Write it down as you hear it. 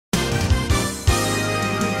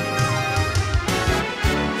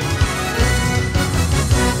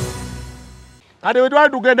ate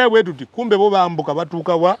wetwali tugenda bwe tuti kumbe bo bambuka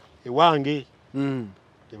batuuka wa ewange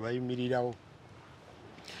tebayimirirawo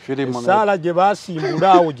esaala gye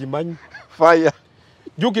basimbula awo gimanyi fire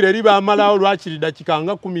jukira eri bamalawo lwakiri dakika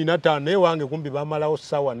nga 15 naye wange kumbi bamalawo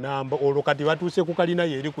sawa namba olwo kati batuuse ku Kalina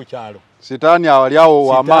yeri ku kyalo sitaani ali awo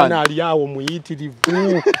w'amaanyi sitaani ali awo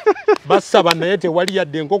muyitirivu basaba naye tewali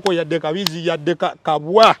yadde enkoko yadde kabizi yadde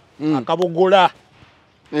kabwa akabogola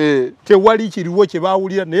tewali kiriwo kye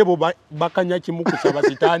bawulira naye bo bakanya kimu kusaba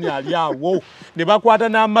sitaani ali awo ne bakwata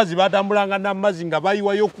n'amazzi batambulanga n'amazzi nga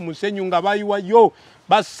bayiwayo ku musenyu nga bayiwayo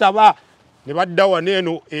basaba ne badda wano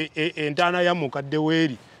eno entaana ya mukadde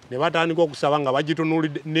weeri ne batandika okusaba nga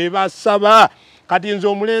bagitunuulidde ne basaba kati nze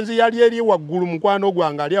omulenzi yali eri waggulu mukwano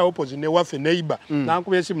gwange ali opposite ne waffe neighbor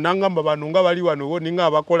nankuba esimu nangamba bano nga bali wano bo ninga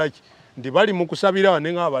abakola ki ndi bali mu kusabira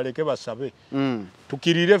wano nga abaleke basabe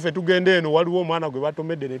tukirire ffe tugende eno waliwo omwana gwe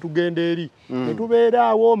batomedde ne tugenda eri ne tubeera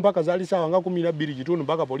awo mpaka zaali saawa nga 12 kitundu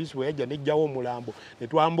mpaka poliisi bwe yajja nejjawo omulambo ne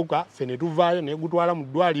twambuka ffe ne tuvaayo ne gutwala mu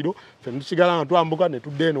ddwaliro ffe ne tusigala nga twambuka ne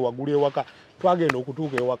tudda eno waggulu ewaka twagenda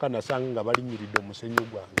okutuuka ewaka nasanga nga balinyiridde omusenyu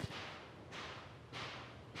gwange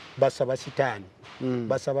basaba sitaani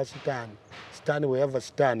basaba sitaani sitaani bwe yava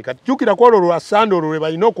sitaani kati jjukira ku olwo lwasande olwo lwe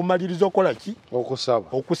balina okumaliriza okola ki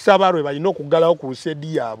okusaba lwe balina okuggalawo ku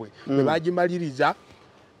lusedi yaabwe lwe bagimaliriza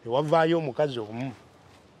ne wavaayo omukazi omu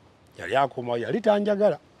yali akomawo yali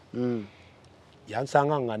tanjagala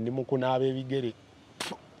yansanga nga ndi mu kunaaba ebigere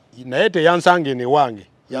naye teyansanga eno ewange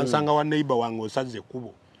yansanga wa neighbor wange osaze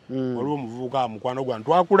ekkubo waliwo omuvubuka mukwano gwange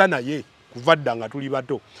twakula naye kuva dda nga tuli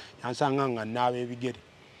bato yansanga nga nnaaba ebigere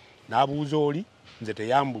n'abuuza oli nze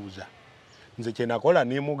teyambuuza nze kye nakola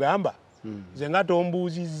nemugamba nze nga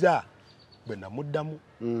tombuuzizza bwe namuddamu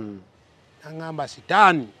nangamba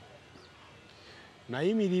sitaani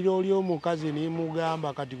nayimirira oli omukazi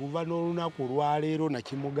nemugamba kati kuva n'olunaku lwaleero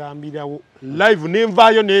nakimugambirawo live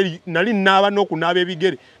nenvaayo nali nnaaba n'okunaaba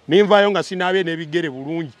ebigere nenvaayo nga sinaabe n'ebigere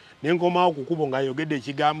bulungi nenkomawo ku kubo ng'ayogedde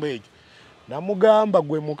ekigambo ekyo namugamba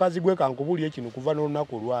gwe mukazi gwe kankubulye kino kuva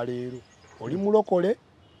n'olunaku lwaleero oli mulokole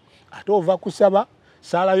ate ova kusaba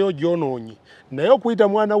saalayo gyonoonye naye okuyita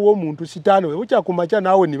mwana w'omuntu sitaani we bukya ku makya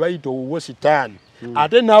naawe ne bayita owuwo sitaani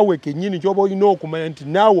ate naawe kennyini ky'oba olina okumanya nti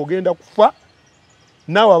naawe ogenda kufa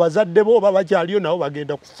naawe abazadde bo oba bakyaliyo nabo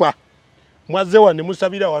bagenda kufa mwazze wano ne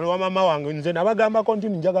musabira wano wa mama wange nze nabagambako nti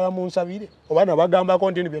njagala munsabire oba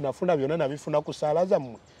nabagambako nti bye nafuna byonna nabifuna ku saala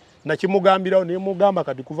zammwe nakimugambirawo naye mugamba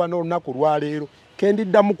kati kuva n'olunaku lwaleero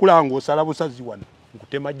kendiddamu kulaba ng'osala busazi wano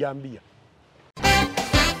nkutema jambiya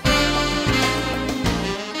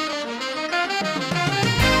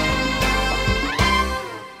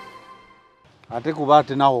ate kuba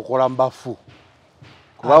ate nawe okola mbafu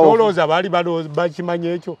olowooza baali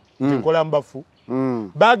bakimanya ekyo nkola mbafu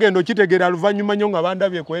bagenda okitegeera luvannyuma nnyo nga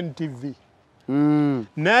bandabye ku NTV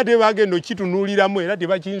naye ate bagenda okitunuuliramu era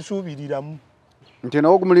tebakinsuubiriramu nti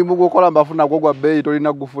nawo omulimu gw'okola mbafu nagwo gwa bbeeyi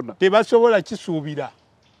tolina gufuna tebasobola kisuubira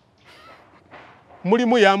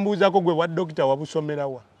mulimu yambuuzako gwe wa dokita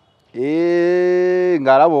wabusomerawa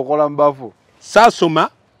ng'alaba okola mbafu saasoma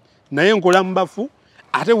naye nkola mbafu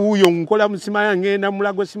ate wuuyo nkola musimaya ngenda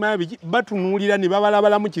mulago simaya biki batunuulira ne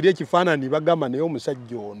babalabalamu kiri ekifaanani bagamba naye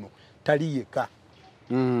omusajja ono tali yeka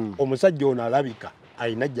omusajja ono alabika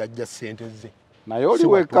alina jjajja ssente ze naye oli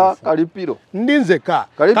weka Kalipiro ndi nzeka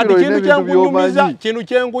kati kintu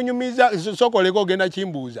kyenkunyumiza sokoleko ogenda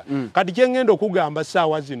kimbuuza kati kyengenda okugamba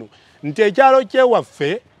ssaawa zino nti ekyalo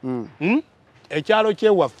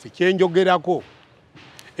kyewaffe kyenjogerako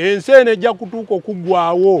ensi eno ejja kutuuka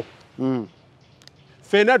okuggwawo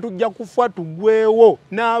fena tujja kufa tugwewo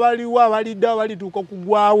n'abaliwo abalidde abalituuka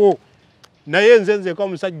okugwawo naye nze nzeka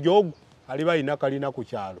omusajja ogwo ali balina Kalina ku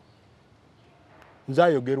kyalo nze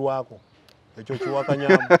ayogerwako ekyo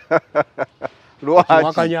kiwakanyamu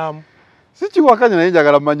lwaki si kiwakanya naye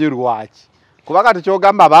njagala mmanyi lwaki kuba kati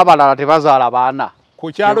kyogamba abaabalala tebazaala baana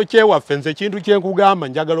ku kyalo kyewaffe nze ekintu kyenkugamba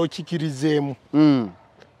njagala okikirizeemu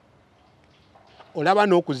olaba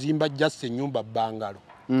n'okuzimba jjasa ennyumba bbangalo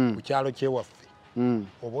ku kyalo kyewaffe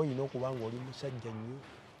oba olina okuba nga oli musajja nnyo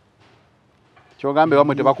kyogambe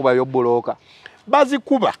bamwe tebakubayo bbulooka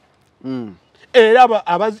bazikuba era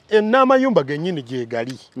n'amayumba gennyini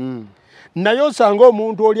gyegali naye osanga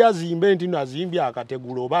omuntu oli azimbe nti no azimbye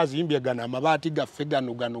akategula oba azimbye gano amabaati gaffe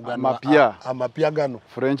gano amapya gano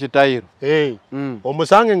French tile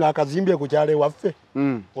omusange ng'akazimbye ku kyalo ewaffe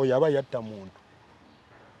oyo aba yatta muntu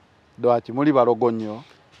lwaki muli balogo nnyo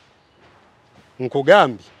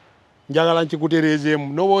nkugambye njagala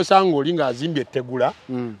nkikutereezeemu n'oba osanga oli ng'azimbye ettegula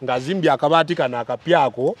ng'azimbye akabaati kano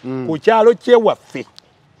akapyako ku kyalo kyewaffe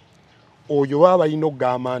oyo baba balina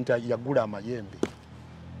okugamba nti yagula amayembe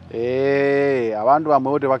abantu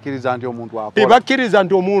bamwe tebakkiriza nti omuntu akola. Tebakkiriza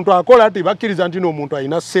nti omuntu akola, tebakkiriza nti n'omuntu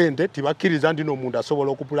alina ssente, tebakkiriza nti n'omuntu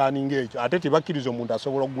asobola okupulaninga ekyo, ate tebakkiriza omuntu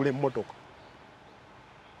asobola okugula emmotoka.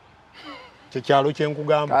 Kyekyalo kye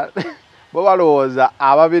nkugamba. Bo balowooza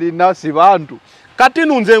ababirina si bantu. Kati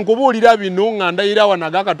nunze nkubuulira bino nga ndayira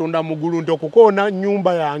wanaga Katonda mu ggulu nti okukoona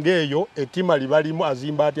nnyumba yange eyo ettima libalimu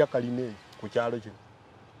azimba atya Kalina eyo ku kyalo kino.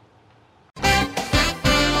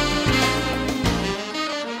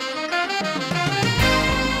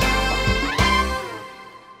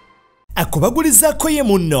 Akubagulizaako ye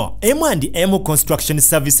munno M&M Construction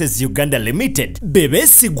Services Uganda Limited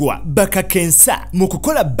bebeesigwa bakakensa mu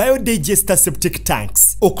kukola biodigester septic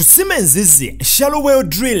tanks, okusima enzizi shallow well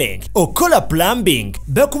drilling, okola plumbing,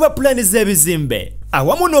 bakuba plani z'ebizimbe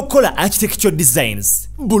awamu n'okola architectural designs,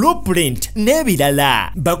 blueprint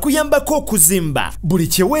n'ebirala. Bakuyambako okuzimba buli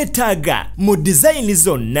kye weetaaga mu design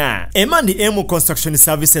zonna. M&M Construction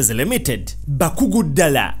Services Limited bakugu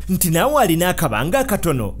ddala nti naawe alina akabanga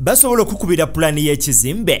akatono basobola okukubira pulani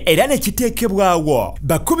y'ekizimbe era ne kiteekebwawo.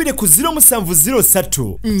 Bakubire ku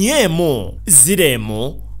 0703 nyemu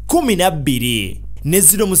 012 ne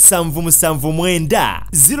 0779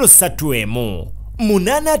 031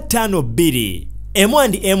 852.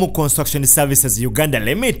 M&M Construction Services Uganda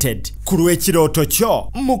Limited ku lw'ekirooto kyo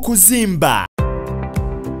mu kuzimba.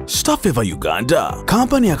 Staffever Uganda,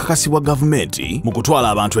 kampani akakasibwa gavumenti mu kutwala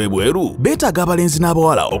abantu ebweru beetaaga abalenzi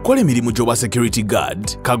n'abawala okola emirimu gy'obwa security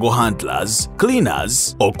guard, cargo handlers,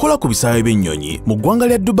 cleaners, okola ku bisaawe by'ennyonyi mu ggwanga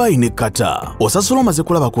lya Dubai ne Qatar. Osasula omaze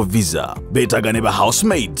kulabako visa. Beetaaga ne ba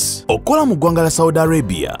housemaids okola mu ggwanga lya Saudi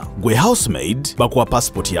Arabia. Gwe housemaid bakuwa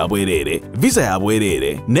passport ya bwereere, visa ya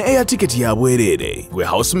bwereere ne air ticket ya bwereere. Gwe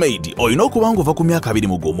housemaid olina okuba ng'ova ku myaka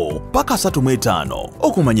 21 paka 35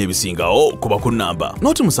 okumanya ebisingawo kuba ku namba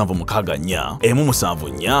noti 764 174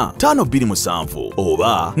 527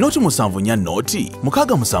 oba noti 74 noti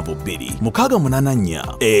 672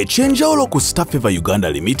 684. Ekyenjawulo ku Staffever Uganda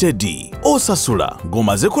Limited osasula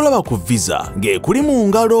ng'omaze kulaba ku visa ng'ekuli mu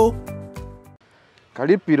ngalo.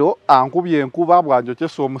 Kalipiro ankubye enkuba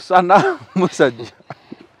bwanjokesa omusana musajja.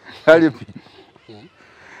 Kalipiro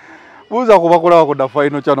buuza kubakulaba ku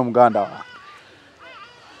final channel muganda wa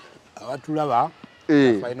abatulaba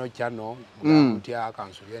final channel mutya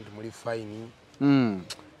kansuli nti muli fine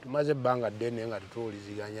tumaze ebbanga ddene nga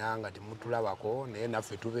tutuwuliziganya nga temutulabako naye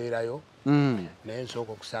naffe tubeerayo naye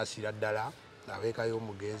nsooka okusaasira ddala abeekayo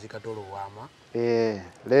omugenzi Katolo Bwama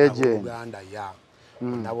legend Uganda ya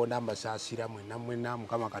nabona mbasaasira mwena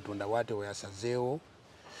Mukama Katonda bwate weyasazeewo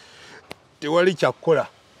tewali kyakkola.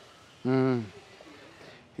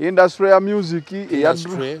 Industry ya music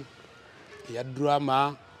ya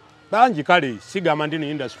drama banji kale sigamba ndi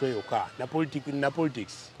industry yoka na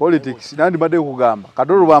politics nandi badde kugamba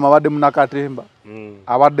Katolo Bwama abadde munakatemba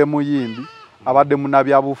abadde muyimbi abadde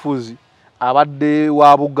munabyabufuzi abadde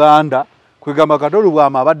wa Buganda kwegamba Katolo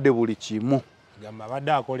Bwama abadde buli kimu gamba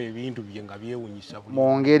abadde akola ebintu bye nga byewunyisa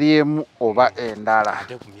mu ngeri emu oba endala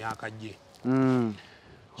ate ku myaka gye.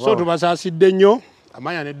 So tubasaasidde nnyo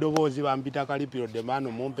amanya n'eddoboozi bampita Kalipiro the man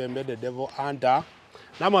mumpembe the devil hunter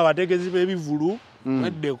namwe abateekezi b'ebivulu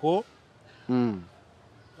mweddeko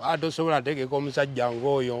tosobola tegeka omusajja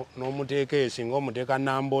ng'oyo n'omuteeka esinga omuteeka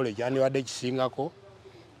Nambole kyandibadde kisingako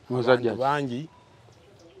musajja bangi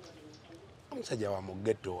omusajja wa mu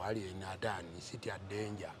ghetto ali Natani city ya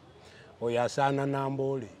danger oyo asaana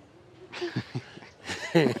Nambole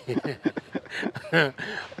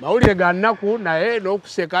mawulire ga nnaku naye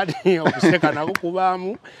n'okuseka okuseka nako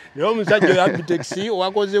kubaamu naye omusajja oyo abbi taxi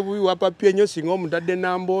wakoze bubi wapapye nnyo singa omutadde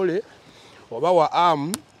Nambole oba wa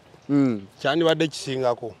am kyandibadde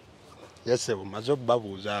kisingako yese bumaze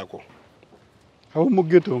okubabuuzaako abo mu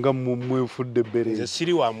ghetto nga mwefudde bbere. Nze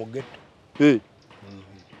siri wa mu ghetto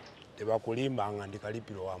tebakulimbanga ndi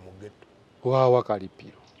Kalipiro wa mu ghetto. Waawa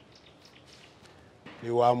Kalipiro ni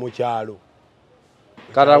wa mu kyalo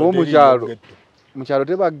katabo mu kyalo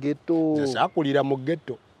teba ghetto. Nze saakulira mu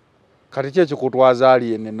ghetto. Kati kyekyo kutwaza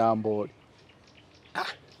ali ene Nambole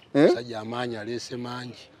omusajja amaanyi aleese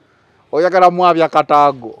mangi. Oyagala mwabya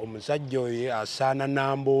Kataago omusajja oyo asaana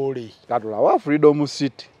Nambole katula wa Freedom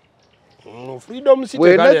City. Freedom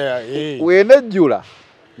City kale wenejjula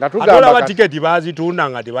nga tugamba atolaba tiketi bazitunda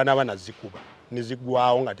nga tebanaba nazikuba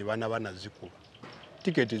nizigwawo nga tebanaba nazikuba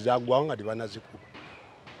tiketi zagwawo nga tebanazikuba.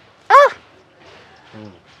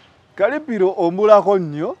 Kalipiro ombulako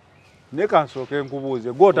nnyo ne kansooke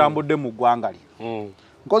nkubuuze gw'otambudde mu ggwanga lino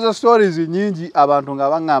nkoze stories nyingi abantu nga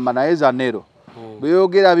baŋŋamba naye zanero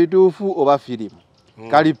beyogera bituufu oba firimu.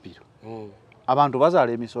 Kalipiro abantu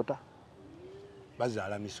bazaala emisota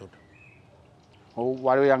bazaala misota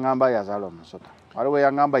waliwo yaŋŋamba yazaala omusota waliwo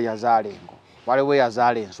yangamba yazaala engo waliwo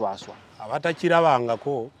yazaala enswaswa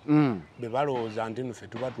abatakirabangako be balowooza nti nno ffe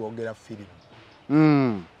tuba twogera firimu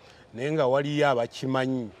naye nga waliyo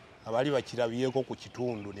abakimanyi abali bakirabyeko ku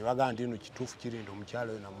kitundu ne bagamba nti nno kituufu kiri nti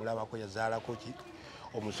omukyala oyo namulabako yazaalako ki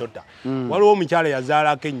omusota waliwo omukyala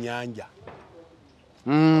yazaalako ennyanja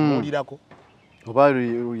omuwulirako oba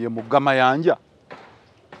ye muggamayanja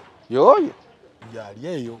yoyo gyali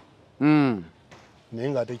eyo naye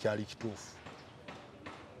nga tekyali kituufu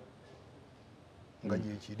nga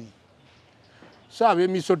gyekiri so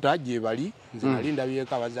ab'emisota gye bali nze nali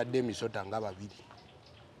ndabyeko abazadde emisota nga babiri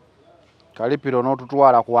Kalipiro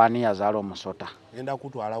n'otutwala ku ani yazaala omusota genda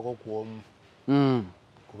kutwalako ku omu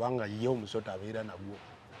kubanga ye omusota abeera nagwo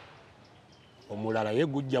omulala ye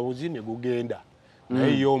gujja buzi ne gugenda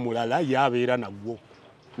naye ye omulala ye abeera nagwo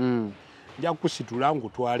nja kusitula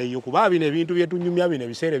nkutwaleyo kuba bino ebintu byetunyumya bino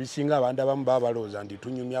ebiseera ebisinga abantu abamu baba balowooza nti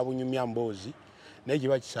tunyumya bunyumya mboozi naye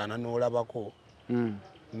kiba kisaana n'olabako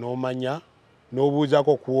n'omanya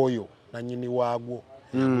n'obuuzako ku oyo nannyini waagwo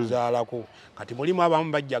yakuzaalako kati mulimu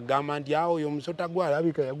abamu bajja kugamba nti awo oyo omusota gwe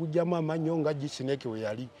alabika yagugjamu amannyo nga gisineke we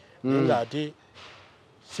yali naye ng'ate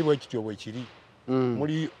si bwe kityo bwe kiri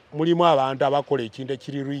mulimu abantu abakola ekintu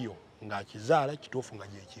ekiri riyo ng'akizaala kituufu nga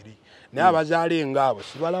gyekiri naye abazaala engaabo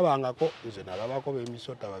sibalabangako nze nalabako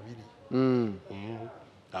b'emisota babiri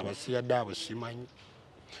abasigadde abo simanyi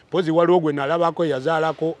mpozi waliwo gwe nalabako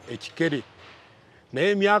yazaalako ekikere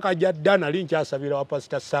naye emyaka gyadda nali nkyasabira wa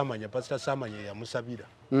pasita Samanya yamusabira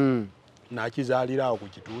n'akizaalirawo ku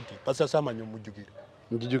kituuti pasita Samanya omujjukira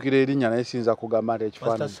njijukira erinnya naye siyinza kugamba nti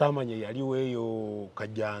ekifaananyi pasita Samanya yaliwo eyo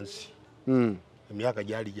Kajansi emyaka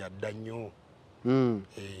gyali gyadda nnyo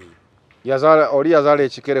oli yazaala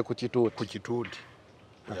ekikere ku kituuti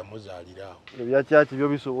yamuzaalirawo ebyakyaki byo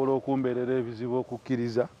bisobola okumbeerera ebizibu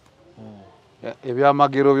okukkiriza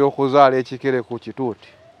ebyamagero by'okuzaala ekikere ku kituuti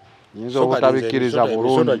yinza obutabikkiriza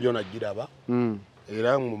bulungi gyo nagiraba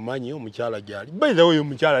era mumanyi omukyala gyali bayiza oyo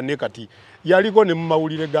omukyala ne kati yaliko ne mu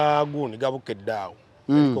mawulire gaago ne gabukedde awo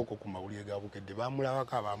yalikoko ku mawulire gabukedde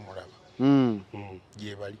bamulabako abamulaba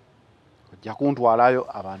gye bali ojja kuntwalayo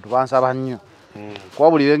abantu bansaba nnyo kuba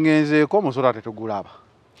buli bengenzeeko omusota tetugulaba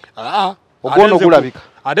ogwona ogulabika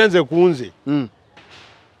ate nze kunze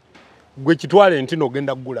gwe kitwale nti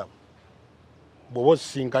n'ogenda kugulaba bw'oba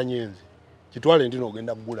osisinkanye nze kitwale nti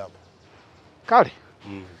n'ogenda kugulaba kale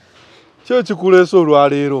kyo kikuleesa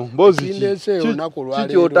olwaleero mbozi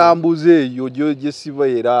kikyotambuza eyo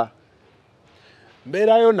gyesibeera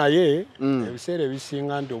mbeerayo naye ebiseera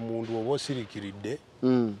ebisinga nti omuntu oba osirikiridde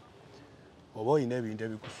oba olina ebintu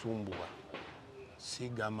ebikusumbuwa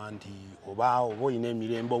sigamba nti oba olina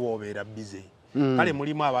emirembe oba obeera bize kale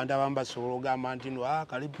mulimu abantu abamu basobola ogamba nti no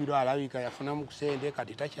Kalipiro alabika yafunamu ku sente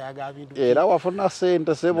kati takyaga bintu era wafuna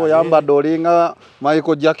sente sebo oyambadde olinga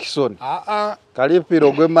Michael Jackson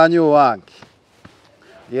Kalipiro gwe manyi owange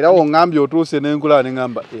era oŋŋambye otuuse n'enkula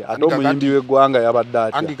neŋŋamba ate omuyimbi w'eggwanga yabadde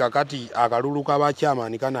atya andi kakati akalulu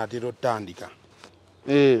k'abakyamaani kanaatera otandika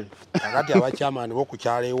kakati abakyamaani bo ku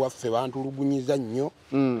kyalo ewaffe bantulugunyiza nnyo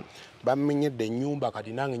bamenyedde ennyumba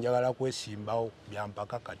kati nange njagala kwesimbawo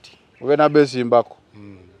byampaka kati ogenda beesimbako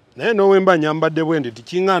naye n'owemba nyambadde bwendi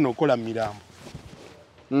tikiŋŋaana okola mirambo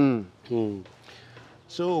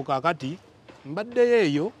so kakati mbaddeyo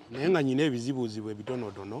eyo naye nga nyina ebizibuzibu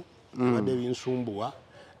ebitonotono mbadde binsumbuwa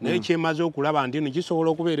naye kyemaze okulaba nti no kisobola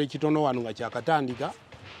okubeera ekitono wano nga kyakatandika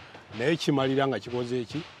naye kimalira nga kikoze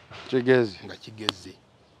eki nga kigeze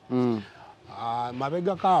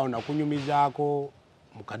mabega kaawo nakunyumizaako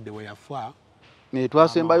mukadde we yafa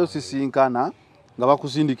twasembayo sisinkana nga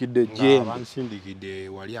bakusindikidde ejjembe bansindikidde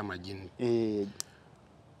wali Amagini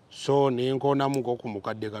so nenkoonamuko ku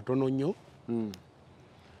mukadde katono nnyo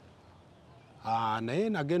naye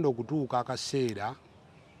nagenda okutuuka akaseera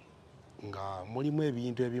nga mulimu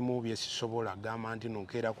ebintu ebimu byesisobola gamba nti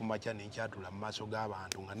nonkeera ku makya nenkyatula mu maaso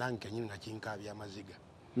g'abantu nga nange kenyini nga kinkaabya amaziga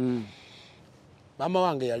maama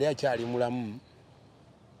wange yali akyali mulamu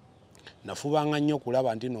nafubanga nnyo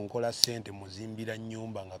okulaba nti nonkola ssente muzimbira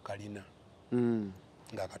nnyumba nga Kalina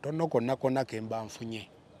nga katono konna konna kemba nfunye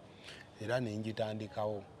era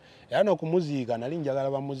nenjitandikawo era n'okumuziika nali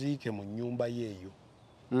njagala bamuziike mu nnyumba yeeyo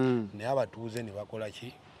naye abatuuze ne bakola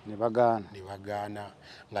ki ne bagaana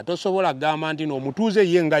nga tosobola kugamba nti n'omutuuze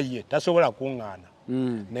ye nga ye tasobola kuŋŋaana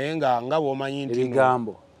naye nga bw'omanyi nti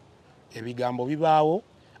ebigambo bibaawo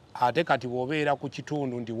ate kati bw'obeera ku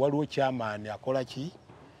kitundu nti waliwo kyamaani akola ki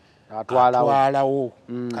atwalawo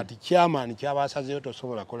kati kyamaani kyabasazeyo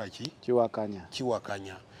tosobola kola ki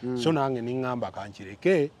kiwakanya so nange neŋŋamba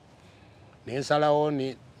kankireke nensalawo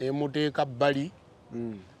nemuteeka bbali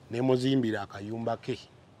nemuzimbira akayumba ke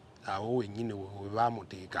awo wennyini we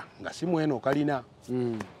baamuteeka nga si mweno Kalina.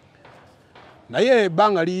 Naye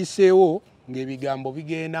ebbanga liyiseewo ng'ebigambo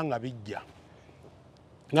bigenda nga bijja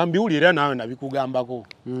nga mbiwulira naawe nabikugambako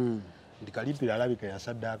nti Kalipiro alabika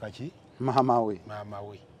yasaddaaka ki maama we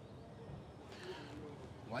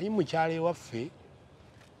wayi mukyala ewaffe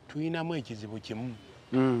tulinamu ekizibu kimu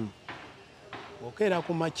okeera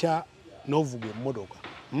ku makya n'ovuga emmotoka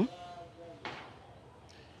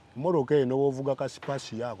emmotoka eyo n'ovuga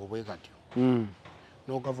kasipasi yaako bwe katyo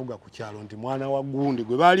n'okavuga ku kyalo nti mwana wa gundi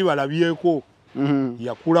gwe baali balabyeko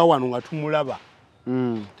yakula wano nga tumulaba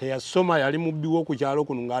teyasoma yali mubbi w'oku kyalo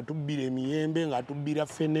kuno ng'atubbira emiyembe ng'atubbira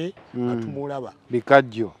ffene nga tumulaba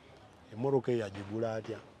bikajjo emmotoka eyo yagigula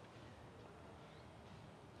atya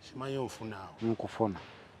simanyi onfunaawo nkufuna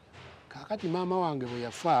kaakati maama wange bwe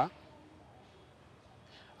yafa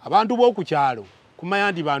abantu b'oku kyalo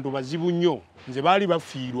kumanya nti bantu bazibu nnyo nze baali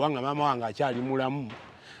bafiirwa nga maama wange akyali mulamu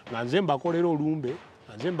nga nze mbakolera olumbe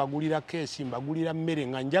nga nze mbagulira keesi mbagulira mmere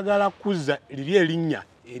nga njagala kuzza liri erinnya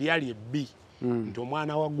eryali ebbi nti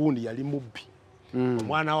omwana wa gundi yali mubbi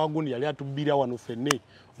omwana wa gundi yali atubbira wano ffenne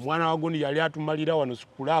omwana wa gundi yali atumalira wano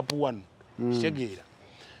sikulaapu wano kitegeera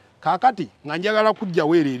kaakati nga njagala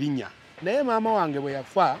kujjawo ero erinnya naye maama wange bwe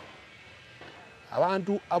yafa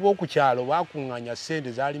abantu ab'oku kyalo baakuŋŋaanya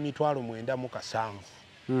ssente zaali 9,700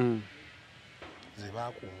 ze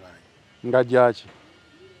baakuŋŋaanya nga gyaki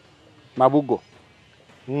mabugo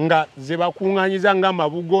nga ze bakuŋŋaanyiza nga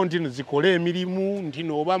mabugo nti zikole emirimu nti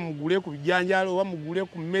oba mugule ku bijanjalo oba mugule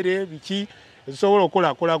ku mmere biki ezisobola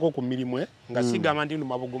okukolakolako ku mirimu nga sigamba nti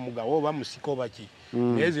mabugo mugawo oba musiko baki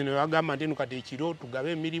naye zino bagamba nti kati ekiro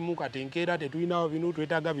tugabe emirimu kati enkeera tetulinawo bino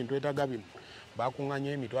twetaaga bino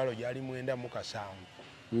bakuŋŋaanya emitwalo gyali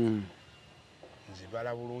 9,700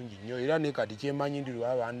 nzibala bulungi nnyo era ne kati kyemanyi nti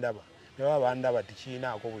lwaba bandaba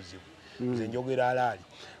tikirinaako buzibu nze njogera alaali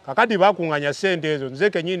kakati bakuŋŋaanya ssente ezo nze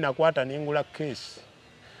kenyini nakwata nengula keesi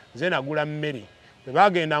nze nagula mmere bwe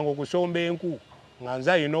bagendanga okusomba enku nga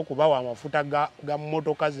nze alina okubawa amafuta ga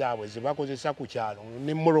mmotoka zaabwe ze bakozesa ku kyalo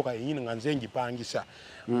n'emmotoka yennyini nga nze ngipangisa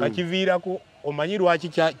nga kiviirako omanyi lwaki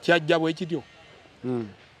kyajja bwe kityo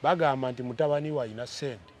bagamba nti mutabani we alina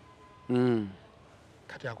ssente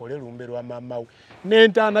kati akole lumbe lwa maama we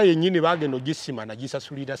n'entaana yennyini bagenda ogisima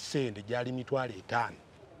nagisasulira ssente gyali 5,000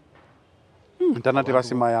 ntana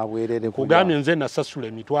tebasima ya bwerere kugambye nze nasasula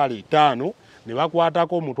 5,000 ne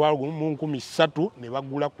bakwatako 1,300 ne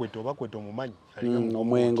bagula kwete oba kwete omumanyi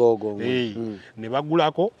omwenge ogwo ne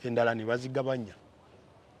bagulako endala ne bazigabanya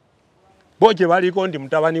bo gye baliko nti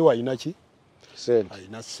mutabani we alina ki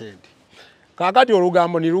alina ssente kaakati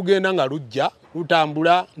olugambo ne lugenda nga lujja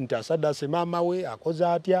lutambula nti asaddase maama we akoze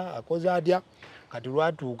atya kati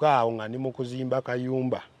lwatuuka awo nga ndi mu kuzimba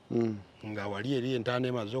kayumba nga wali eri entaana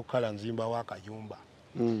emaze okukala nzimbawo akayumba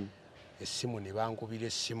essimu ne bankubira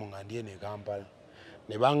essimu nga ndi eno e Kampala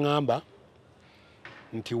ne baŋŋamba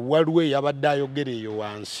nti waliwo eyabadde ayogera eyo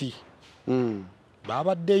wansi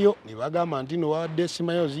babaddeyo ne bagamba nti no wabadde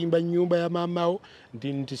simanyi ozimba nnyumba ya maamawo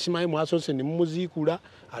nti simanyi mwasoose ne mumuziikula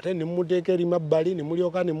ate ne mumuteeka eri mabbali ne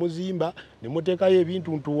mulyoka ne muzimba ne muteekayo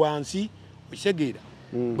ebintu ntu wansi okitegeera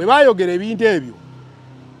bwe baayogera ebintu ebyo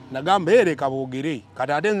nagamba ereka boogere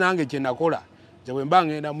kati ate nange kye nakola nze bwe mba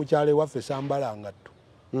ngenda mukyalo ewaffe sambala ngatto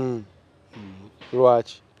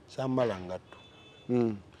lwaki sambala ngatto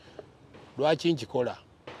lwaki nkikola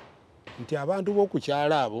nti abantu b'oku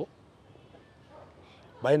kyalo abo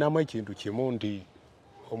balinamu ekintu kimu nti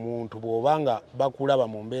omuntu bw'obanga bakulaba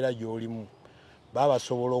mu mbeera gy'olimu baba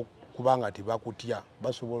basobola okuba nga tibakutya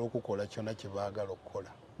basobola okukola kyonna kye baagala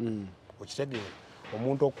okukola okitegeera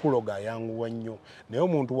omuntu okuloga ayanguwa nnyo naye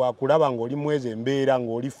omuntu wakulaba ng'oli mwezi embeera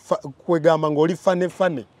kwegamba ng'oli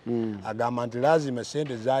fane agamba nti lazima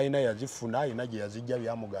essente z'alina yazifuna alina gye yazijja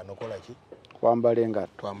byamugaana okola ki kwambala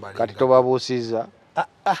engatto kati tobabuusiza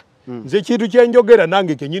nze ekintu kyenjogera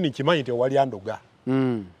nange kenyini kimanyi tewali andoga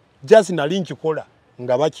jasi nali nkikola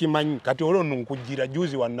nga bakimanyi kati olwo nno nkujjira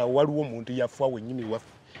juzi wanna waliwo omuntu yafa wennyini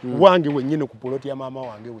waffe wange wennyini ku poloti ya maama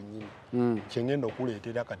wange wennyini kyengenda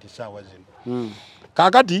okuleetera kati saawa zino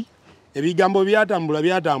kaakati ebigambo byatambula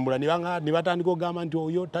ne batandika okugamba nti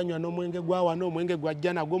oyo tanywa n'omwenge gwa wano omwenge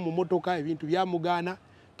gwajja nagwo mu motoka ebintu byamugaana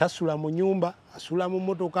tasula mu nyumba asula mu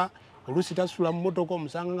motoka oluusi tasula mu motoka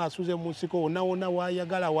omusanga ng'asuze mu nsiko wonna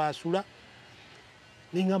waayagala waasula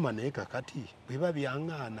ningamba naye kakati bweba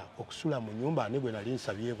byaŋŋaana okusula mu nyumba ne bwe nali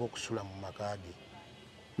nsabyeko okusula mu maka ge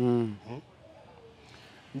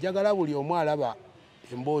njagala buli omu alaba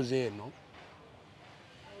emboozi eno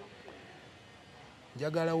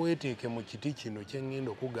njagala weeteeke mu kiti kino kye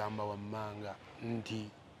ŋŋenda okugamba wammanga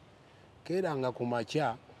nti keeranga ku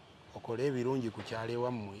makya okole ebirungi ku kyalo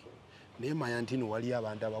wammwe naye manya nti wali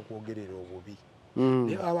abantu abakwogerera obubi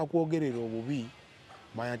naye abakwogerera obubi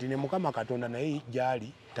manya nti ne Mukama Katonda naye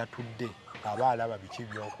gyali tatudde aba alaba biki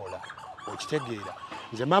byokola okitegeera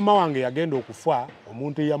nze maama wange yagenda okufa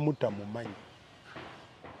omuntu eyamutta mu manyi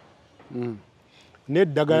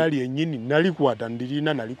n'eddagala lyennyini nalikwata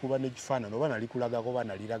ndirina nalikuba n'ekifaananyi oba nalikulagako oba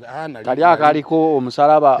naliraga kali akaliko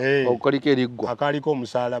omusalaba okukoliko eriggwa akaliko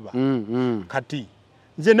omusalaba kati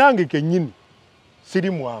nze nange kennyini siri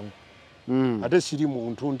mwangu ate siri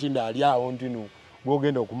muntu nti ndaali awo ntino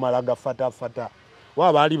gwogenda okumala gafatafata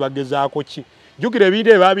wa baali bagezaako ki jjukira ebintu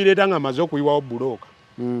ebyo baabireeta nga amaze okuyiwawo bulooka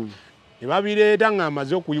ne babireeta nga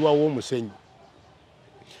amaze okuyiwawo omusenyu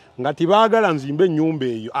nga tibaagala nzimbe ennyumba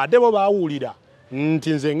eyo ate bo baawulira nti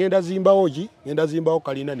nze ngenda zimbawo ki ngenda zimbawo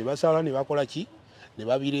Kalina ne basala ne bakola ki ne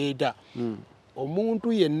babireeta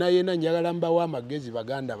omuntu yenna njagala mbawo amagezi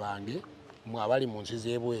baganda bange abali mu nsi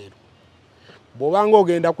z'ebweru bw'obanga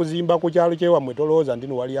ogenda kuzimba ku kyalo kyewammwe tolowooza nti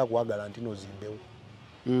wali akwagala nti nozimbewo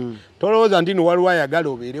tolowooza nti waliwo ayagala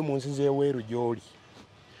obeere mu nsi z'ebweru gy'oli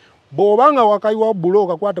bw'obanga wakayiwawo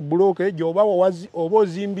bulooka kwata bulooka egyo oba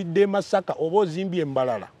ozimbidde Masaka oba ozimbye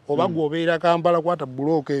Embalala oba gw'obeera Kampala kwata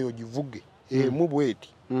bulooka eyo givuge emu bweti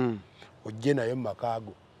ojje nayo mu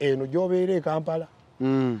makaago eno gy'obeera e Kampala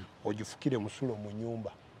ogifukire musulo mu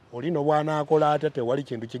nyumba oli n'obwanaakola ate tewali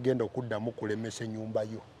kintu kigenda okuddamu kulemesa ennyumba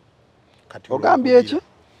yo kati ogambye eki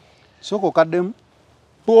sooka okaddemu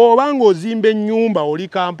bw'obanga ozimba ennyumba oli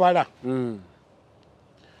Kampala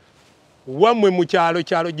wammwe mu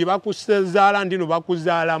kyalo gye bakuzaala ndino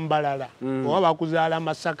bakuzaala Mbalala oba bakuzaala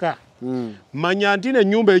Masaka manya nti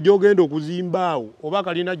n'ennyumba egyogenda okuzimba awo oba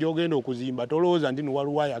Kalina gyogenda okuzimba tolowooza nti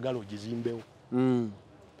waliwo ayagala ogizimbewo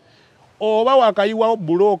oba wakayiwawo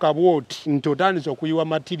bulooka bwoti nti otandise okuyiwa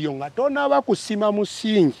matirio nga tonaba kusima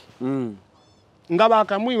musingi nga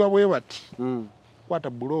bakamwiwa bwe bati kwata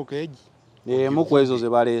bulooka egi emu ku ezo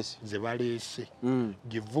ze baleese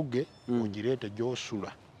givuge ogireete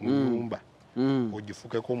gy'osula mu nyumba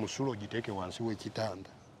ogifukeko omusulo ogiteeke wansi w'ekitanda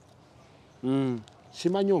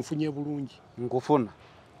simanyi onfunye bulungi nkufuna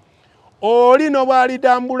oli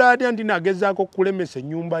nobwalitambula atya nti nagezaako okulemesa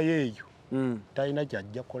ennyumba yeeyo talina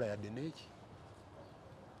kyajja kukola yadde n'eki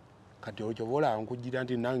kati okyo boolaba nkugira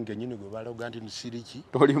nti nange nyini gwe baloga nti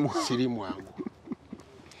siri mwangu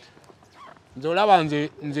nze olaba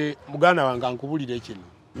nze muganda wange ankubulira ekino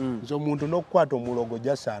nze omuntu n'okukwata omulogo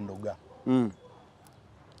jasandoga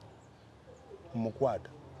mukwata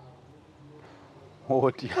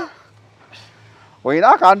otya olina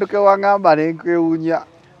akantu kewaŋŋamba nenkewunya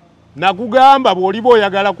nakugamba bw'oliba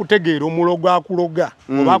oyagala kutegeera omulogo akuloga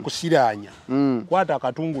oba akusiraanya kwata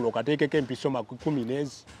akatungulu okateekeko empiso 10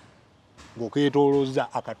 ng'okeetoolooza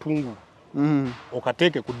akatungulu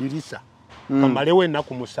okateeke ku ddirisa kamalewo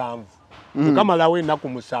ennaku 7 ekamalawo ennaku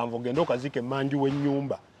 7 ogenda okazika emmanju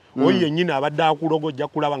w'ennyumba oyo yennyini abadde akuloga ojja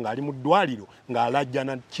kulaba ng'ali mu ddwaliro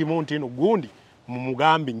ng'alajjana kimu nti eno gundi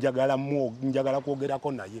mumugambi njagala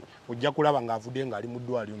kwogerako naye ojja kulaba ng'avudde ng'ali mu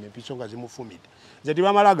ddwaliro ng'empiso nga zimufumidde nze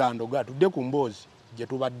tibamala gandoga tudde ku mboozi gye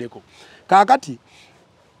tubaddeko kaakati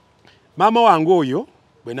maama wange oyo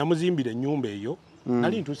bwe namuzimbira ennyumba eyo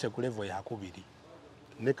nali ntuuse ku levo ya 2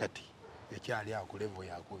 ne kati ekyali awo ku levo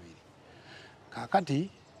ya 2 kaakati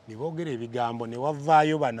ne boogera ebigambo ne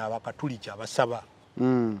wavaayo bano abakatuliki abasaba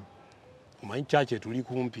omanyi kyaki tuli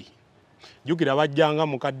kumpi jjukira bajjanga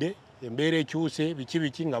mukadde embeera ekyuse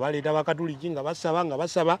biki nga baleeta bakatuliki nga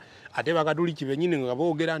basaba ate bakatuliki bennyini nga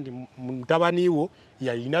boogera nti mutabaniwo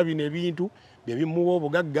yalina bino ebintu byebimuwa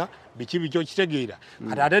obugagga biki okitegeera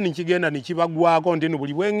kati ate nikigenda nikibagwako nti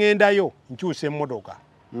buli bwengendayo nkyusa emmotoka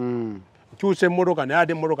naye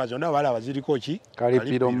ate emmotoka zonna balaba ziriko ki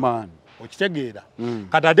Kalipiro man okitegeera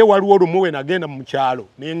kati ate waliwo olumu we nagenda mu kyalo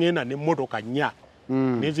nengenda n'emmotoka 4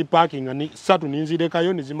 nezipakinga 3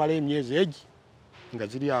 ninzirekayo nezimala emyezi egi nga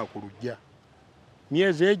ziri awo ku lujja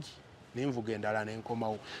myezi egi nenvuga endala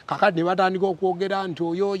nenkomawo kakati ne batandika okwogera nti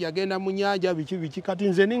oyo yagenda mu nnyanja biki kati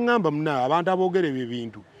nze neŋŋamba muna abantu aboogera ebyo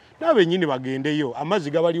bintu nabennyini bagendeyo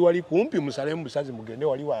amazzi gabali wali kumpi musalemu busazi mugende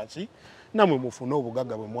wali wansi namwe mufune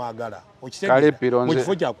obugagga bwe mwagala okitegeera mu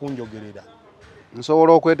kifo kyakunjogerera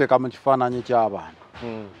nsobola okweteeka mu kifaananyi ky'abantu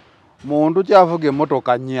muntu kyavuga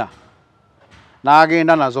emmotoka 4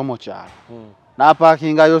 n'agenda nazo mu kyalo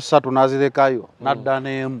n'apaakingayo 3 n'azirekayo n'adda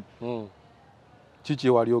n'emu kiki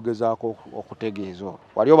wali ogezaako okutegeeza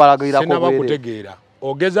wali obalagirako kutegeera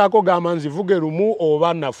ogezaako gamba nzivuge lumu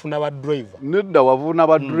oba nafuna badriver nedda wavuna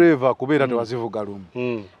badriver kubeera tewazivuga lumu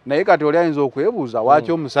naye kati oli ayinza okwebuuza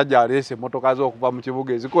waaki omusajja aleese emmotoka ze okuva mu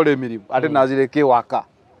kibuga ezikola emirimu ate n'azireka ewaka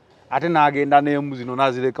ate n'agenda n'embu zino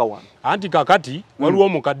n'azireka wano. Anti kakati waliwo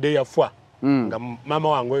omukadde yafa nga mama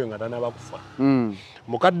wange oyo nga tanaba kufa.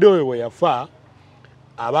 Mukadde oyo we yafa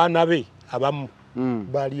abaana be abamu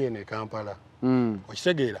bali ene Kampala.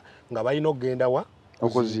 Okitegeera nga balina okugenda wa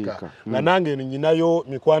okuziika. Nga nange nyinayo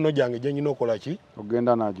mikwano gyange gye nyina okola ki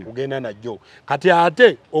ogenda najjo. Kati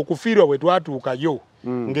ate okufiirwa bwe twatuukayo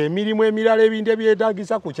ng'emirimu emirala ebintu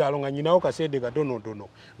ebyetaagisa ku kyalo nga nyinawo kaseede katonotono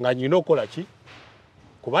nga nyina okola ki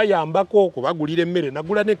kubayambako kubagulira emmere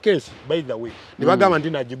nagula ne keesi by the way ne bagamba nti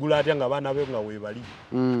nagigula atya nga abaana be nga weebali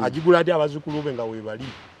agigula atya abazukulu be nga weebali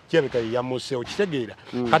kyebeka yamuse okitegeera.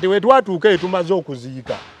 Kati we twatuuka etumaze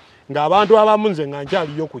okuziika ng'abantu abamu nze nga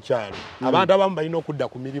nkyaliyo ku kyalo abantu abamu balina okudda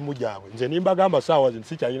ku mirimu gyabwe nze nimbagamba saawa zino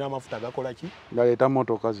sikyalina amafuta gakola ki galeeta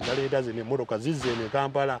motoka zino emmotoka zizze ene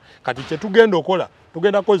Kampala. Kati kye tugenda okola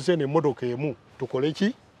tugenda kukozesa eno emmotoka emu tukole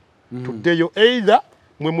ki tuddeyo either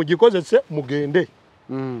mwe mugikozese mugende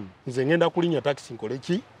nze ngenda kulinya taxi nkole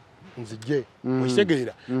ki nzije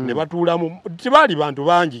okitegeera ne batuulamu tebaali bantu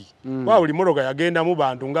bangi buli mmotoka yagendamu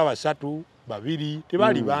bantu nga 3 2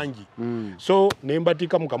 tebaali bangi so ne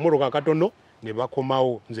mbatika mu kamotoka katono ne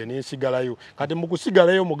bakomawo nze nensigalayo. Kati mu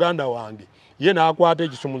kusigalayo muganda wange ye n'akwata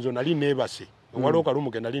ekisumuzo nali neebase waliwo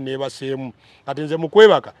kalumuke nali neebaseemu. Kati nze mu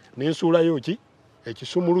kwebaka nensuulayo ki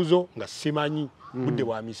ekisumuluzo nga simanyi budde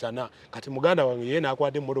bwa misana. Kati muganda wange ye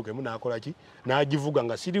n'akwata emmotoka emu n'akola ki n'agivuga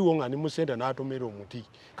nga siriwo nga ni mu senta n'atomera omuti.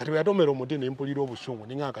 Kati bwe yatomera omuti ne mpulira obusungu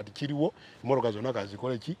ninga kati kiriwo emmotoka zonna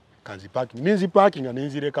kazikole ki kanzipaki ninzi parking nga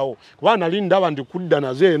nenzirekawo kuba nali ndaba ndi kudda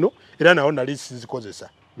nazo eno era nawo nali sizikozesa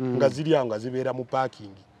nga ziri awo nga zibeera mu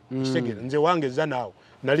parking. Okitegeera nze wange za naawo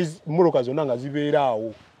nali emmotoka zonna nga zibeera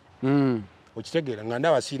awo okitegeera nga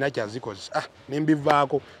ndaba siina kyazikozesa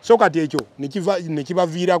nembivaako. So kati ekyo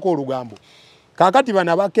nekibaviirako olugambo. Kaakati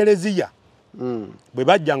bano abakereziya bwe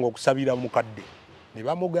bajjanga okusabira mukadde ne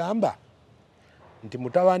bamugamba nti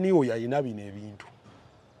mutabani wo yalina bino ebintu,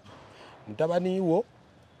 mutabani wo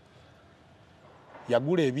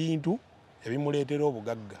yagula ebintu ebimuleetera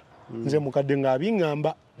obugagga. Nze mukadde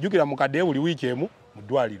ng'abiŋŋamba jjukira mukadde buli wiiki emu mu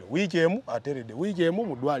ddwaliro wiiki emu ateredde wiiki emu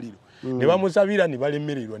mu ddwaliro ne bamusabira ne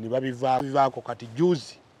balemererwa ne babivaako. Kati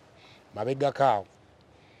juzi mabegakaawo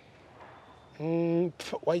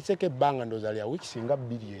waiseko ebbanga ndooza lya wiiki singa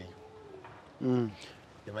 2 eyo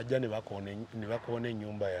ne bajja ne bakoona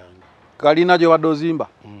ennyumba yange. Kalina gye wadde ozimba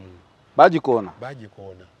bagikoona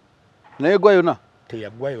naye gwa yonna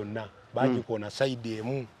teyagwa yonna bagikoona sayidi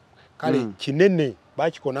emu kale kinene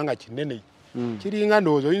bakikoona nga kinene kiringa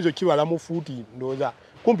ndowooza oyinza kibala mu fuuti ndowooza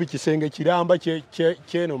kumpi kisenge kiramba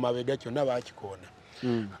kyeno mabega kyonna bakikoona.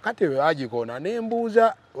 Kati bwe bagikoona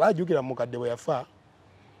nembuuza bajjukira mukadde bwe yafa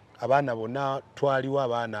abaana bonna twaliwo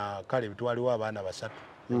abaana kale twaliwo abaana 3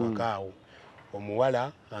 ewakaawo.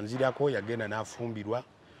 Omuwala anzirako yagenda n'afumbirwa,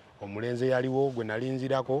 omulenzi yaliwo gwe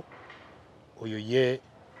nalinzirako oyo ye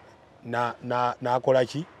n'akola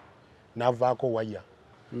ki n'avaako waya.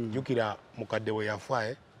 Jjukira mukadde bwe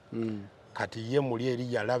yafa kati ye muli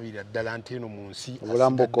eri yalabira ddala nti eno mu nsi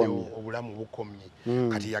obulamu bukomye.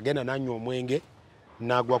 Kati yagenda n'anywa omwenge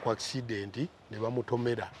n'agwa ku accident ne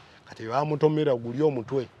bamutomera. Kati bamutomera guli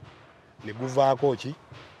omutwe ne guvaako ki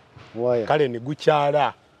kale ne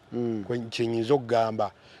gukyala kyenyinza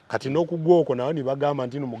okugamba. Kati n'okugwa okwo nawo ne bagamba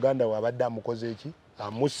nti muganda we abadde amukoze eki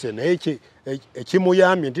amusse naye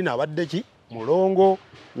ekimuyambye nti nabadde ki mulongo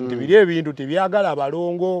nti biri ebintu tebyagala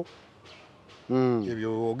balongo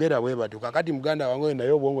ebyo ogera bwe batyo. Kakati muganda wange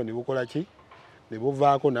naye obwongo ne bukola ki ne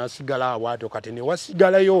buvaako n'asigala bwatyo. Kati ne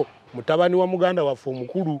wasigalayo mutabani wa muganda waffe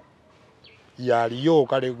omukulu yaliyo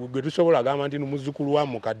kale gwe tusobola gamba nti muzzukulu wa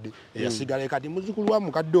mukadde eyasigala. Kati muzzukulu wa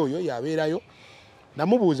mukadde oyo yabeerayo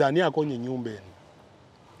namubuuza ani akonye ennyumba eno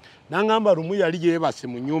n'angamba lumu yali yeebase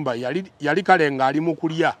mu nnyumba yali kale nga ali mu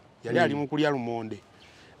kulya lumonde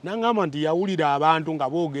n'angamba nti yawulira abantu nga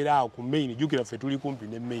boogera awo ku main. Jjukira ffe tuli kumpi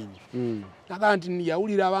ne main. N'agamba nti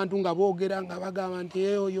yawulira abantu nga boogera nga bagamba nti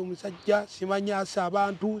oyo omusajja simanya asa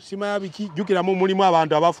abantu simanya biki. Jjukiramu mulimu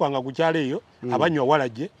abantu abafanga ku kyalo eyo abanywa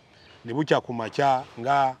walajje ne bukya ku makya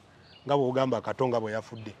nga bw'ogamba Katonga bwe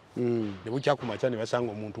yafudde ne bukya ku makya ne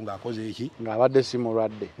basanga omuntu ng'akoze eki ng'abadde si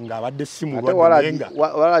mulwadde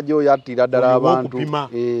walajje oyo attira ddala abantu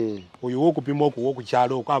oyo w'okupima okwo w'oku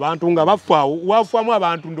kyalo okwo abantu nga bafa wafamu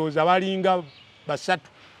abantu ndowooza balinga 3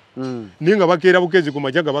 naye nga bakeera bukezi ku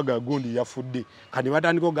makya nga baga gundi yafudde. Kati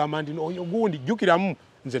batandika okugamba nti oyo gundi jjukiramu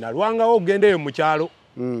nze nalwangawo ogendeyo mu kyalo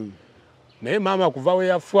naye maama kuva we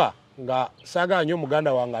yafa nga saagala nnyo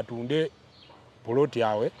muganda wange atunde poloti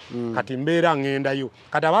yawe kati mbeera ngendayo.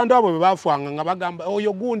 Kati abantu abo bwe bafanga nga bagamba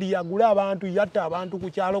oyo gundi yagula abantu yatta abantu ku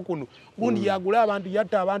kyalo kuno gundi yagula abantu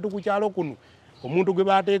yatta abantu ku kyalo kuno omuntu gwe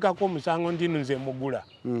bateekako omusango nti nze mugula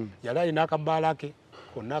yali alina akabaala ke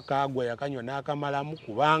konna kaagwa yakanywa n'akamalamu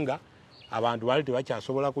kubanga abantu baali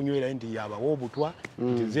tebakyasobola kunywera nti yabawa obutwa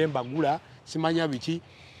nti nze mbagula simanya biki.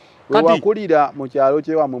 Wakulira mu kyalo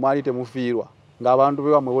kyewamwe mwali temufiirwa ng'abantu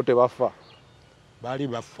bewamwe bo tebafa? Baali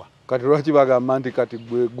bafa. Kati lwaki bagamba nti kati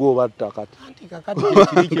gwe obatta kati? Anti kakati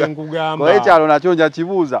kiri kyenkugamba. Kwa ekyalo nakyo nja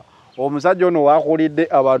kibuuza. Omusajja ono wakulidde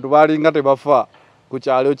abantu baalinga tebafa ku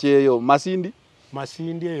kyalo kyeyo Masindi?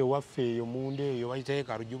 Masindi eyo waffe eyo munda eyo bayitayo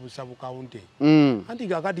Karujubusa bukawunti. Anti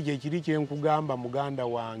kakati kyekiri kyenkugamba muganda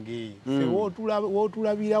wange. Ffe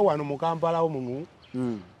wootulabira wano mu Kampala muno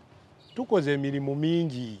tukoze emirimu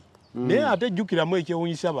mingi. Naye ate jjukiramu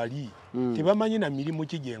ekyewuunyisa bali tebamanyi na mirimu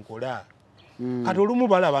ki gye nkola. Kati olumu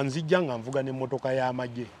balaba nzijja nga nvuga n'emmotoka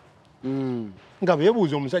y'amagye. Nga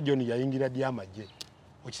beebuuza omusajja ono yayingira ddi amagye.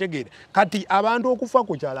 Okitegeera kati abantu okufa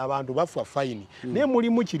ku kyalo abantu bafa fayini. Naye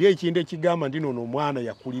mulimu kiri ekindi ekigamba nti nono omwana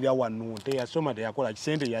yakulira wano teyasoma teyakola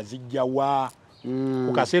kisente yazijja wa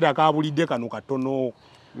ku kaseera kabulidde kano katono.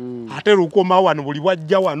 Ate lukoma wano buli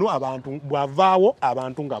bwajja wano abantu bwavaawo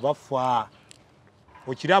abantu nga bafa.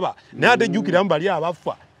 Okiraba naye ate jjukiramu bali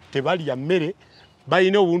abafa tebalya mmere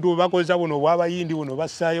bayina obuntu bwe bakozesa buno obw'abayindi buno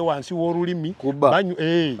bassaayo wansi w'olulimi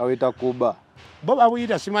aweta kuba bo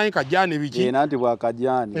babuyita simanyi kajaani biki nanti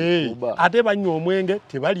bwakajaani kuba ate banywa omwenge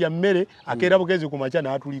tebalya mmere akeera bugezi ku makya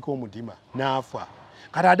n'atulika omutima n'afa.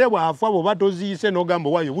 Kati ate bw'afa bw'oba toziise n'ogamba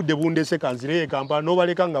waayo budde bundese kanzireyo e Kampala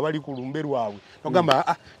n'obaleka nga bali ku lumbe lwabwe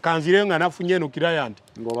n'ogamba kanzireyo nga nafunye eno kirayanti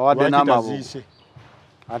ng'obawadde n'amabo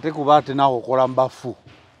ate kuba ate nawe okola mbafu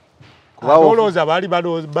olowooza baali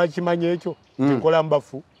bakimanya ekyo nkola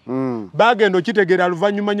mbafu bagenda okitegeera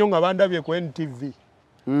luvannyuma nnyo nga bandabye ku NTV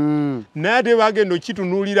naye ate bagenda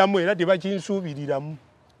okitunuuliramu era tebakinsuubiriramu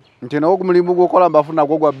nti nawo ku mulimu gw'okola mbafu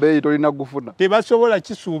nagwo gwa bbeeyi tolina gufuna tebasobola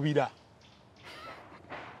kisuubira.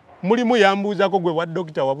 Mulimu yambuuzako gwe wa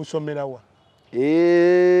dokita wabusomerawa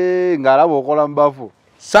ng'alaba okola mbafu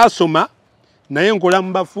saasoma naye nkola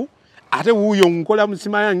mbafu ate wuuyo nkola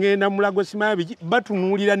musimaya ngenda mulago simaya biki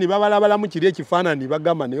batunuulira ne babalabalamu kiri ekifaanani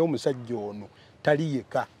bagamba naye omusajja ono tali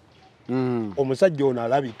yeka. Omusajja ono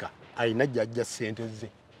alabika alina jjajja ssente ze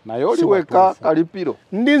naye oli weka Kalipiro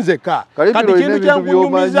ndi nzeka kati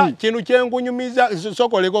kintu kyenkunyumiza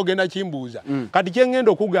sokoleko ogenda kimbuuza kati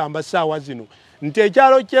kyengenda okugamba ssaawa zino nti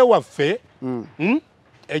ekyalo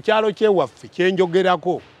kyewaffe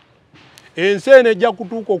kyenjogerako ensi eno ejja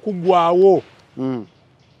kutuuka okuggwawo.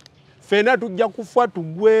 Fena tujja kufa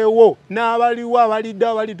tugwewo n'abaliwo abalidde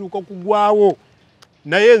abalituuka okugwawo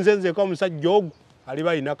naye nze nzeka omusajja ogwo ali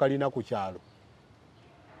balina Kalina ku kyalo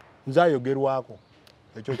nze ayogerwako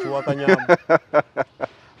ekyo kiwakanyamu.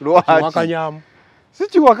 Lwaki? Si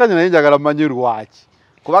kiwakanya naye njagala mmanyi lwaki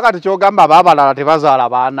kuba kati kyogamba abaabalala tebazaala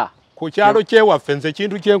baana ku kyalo kyewaffe nze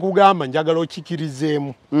ekintu kyenkugamba njagala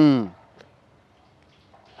okikirizeemu.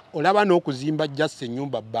 Olaba n'okuzimba jjasa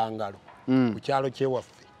ennyumba bbangalo ku kyalo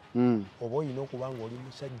kyewaffe oba olina okuba ng'oli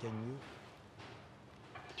musajja nnyo.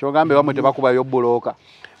 Kyogambe bamwe tebakubayo bbulooka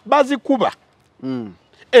bazikuba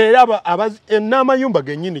era n'amayumba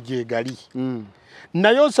gennyini gyegali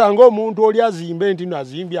naye osanga omuntu oli azimbe nti no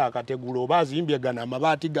azimbye akategula oba azimbye gano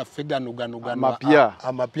amabaati gaffe gano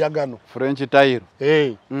amapya gano French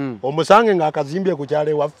tile omusange ng'akazimbye ku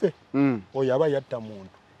kyalo ewaffe oyo aba yatta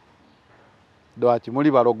muntu. Lwaki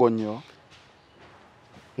muli balogo nnyo?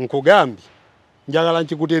 Nkugambye njagala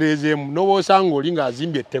nkikutereezeemu n'oba osanga oli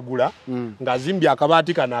ng'azimbye ettegula ng'azimbye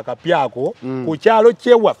akabaati kano akapyako ku kyalo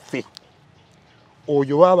kyewaffe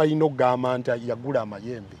oyo baba balina okugamba nti yagula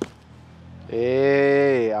amayembe.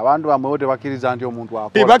 Abantu bamwe tebakkiriza nti omuntu akola.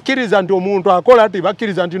 Tebakkiriza nti omuntu akola,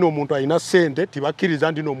 tebakkiriza nti n'omuntu alina ssente,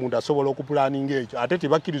 tebakkiriza nti n'omuntu asobola okupulaninga ekyo, ate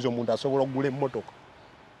tebakkiriza omuntu asobola okugula emmotoka.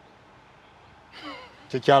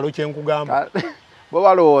 Kyekyalo kyenkugamba. Bo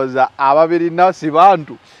balowooza ababirina si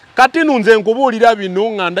bantu. Kati nunze nkubuulira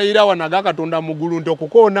bino nga ndayira wanaga Katonda mugulu nti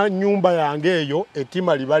okukoona nnyumba yange eyo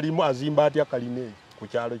ettima libalimu azimba atya Kalina eyo ku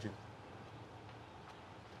kyalo kino.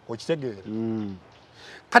 Okitegeera?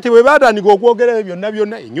 Kati bwe baatandika okwogera ebyo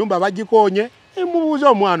byonna ennyumba Bagikonye emubuuza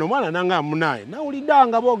omwana nanga munaye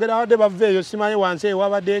nawuliddanga boogera badde baveeyo simanyi wansi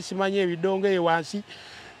ewabadde simanyi ebidongo eyo wansi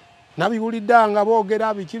nabiwuliddanga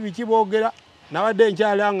boogera biki boogera nabadde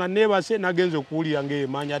nkyala nga neebase nagenza okuwulira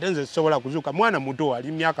ng'emanyi ate nze sisobola kuzuuka mwana muto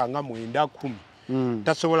ali myaka nga 9-10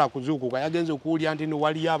 tasobola kuzuukuka yagenza okuwulira nti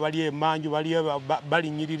waliyo abali emanju baliyo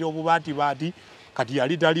balinyirira obubaatibaati kati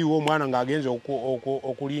yali taliwo omwana ng'agenza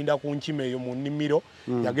okulinda ku nkima eyo mu nnimiro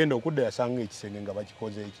yagenda okudda yasanga ekisenge nga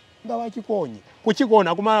bakikoze eki nga bakikonye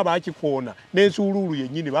kukikoona kumala bakikoona n'ensuuluulu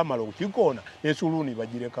yennyini bamala okukikoona n'ensuuluulu ne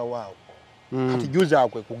bagirekawo awo kati juza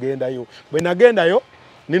akwe kugendayo bwe nagendayo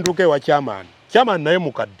nintuke wa chairman naye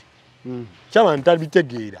mukadde chairman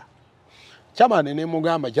tabitegeera chairman ne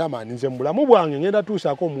mugamba chairman nze mulamu bwange ngenda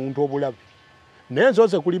tuusako omuntu obulabe naye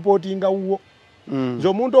nsoose kulipotinga wuwo nze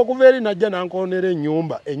omuntu okuva eri najja nankonera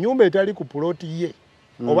ennyumba etali ku puloti ye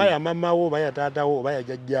oba ya mamawo oba ya taatawo oba ya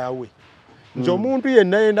jjajjaawe nze omuntu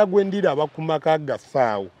yenna yenda gwendiraba ku maka gaffe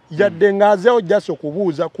awo yadde ng'azeewo jjasa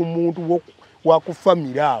okubuuza ku muntu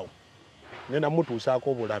wakufamire awo ngenda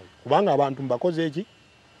mutuusaako obulabe kubanga abantu mbakoze eki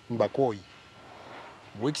mbakooyi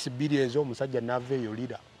weeks 2 ezo omusajja n'ava eyo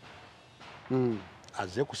lira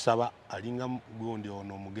azze kusaba alinga gundi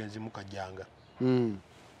ono omugenzi mukajjanga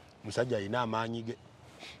musajja alina amaanyi ge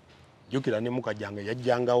jjukira ne mukajjanga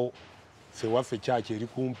yajjangawo ffe waffe kyaki eri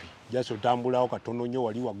kumpi jjasa otambulawo katono nnyo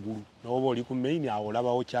wali waggulu n'oba oli ku maini awo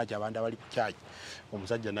olabawo kyaki abantu abali ku kyaki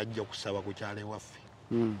omusajja n'ajja kusaba ku kyalo ewaffe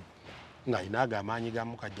ng'alina ago amaanyi ga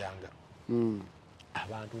mukajjanga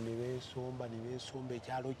abantu ne beesomba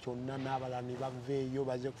ekyalo kyonna n'abalala ne bava eyo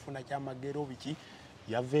baze kufuna kyamagero biki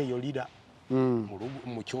yava eyo lira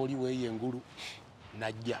mu kyoli weeyo engulu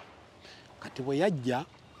najja kati bwe yajja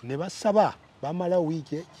ne basaba bamala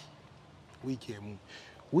wiiki emu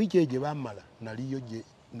wiiki eyo gye bamala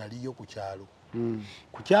naliyo ku kyalo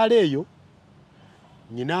ku kyalo eyo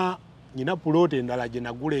nyina puloote endala gye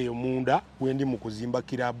nagula eyo munda wendi mu kuzimba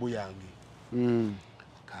kiraabu yange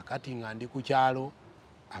kakati nga ndi ku kyalo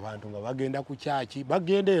abantu nga bagenda ku kyaki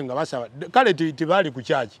bagendeyo nga basaba kale tibali ku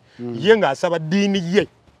kyaki ye ng'asaba ddiini ye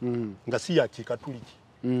nga si yakikatuliki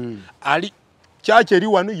ali kyaki eri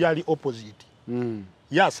wano yali opposite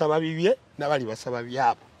yasaba bibye n'abali basaba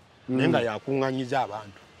byabo naye nga yakuŋŋanyiza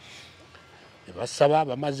abantu ne basaba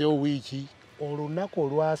bamazeewo wiiki olunaku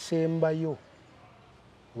olwasembayo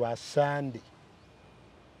lwa sande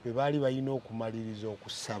bwe baali balina okumaliriza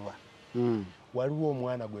okusaba waliwo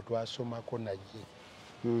omwana gwe twasomako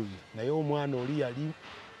naye omwana oli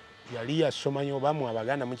yali yasomanya obamu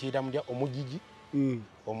abaganda mukiyita mutya omugigi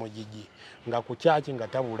nga ku kyaki nga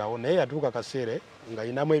tabulawo naye yatuuka kaseere nga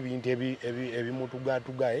yinamu ebintu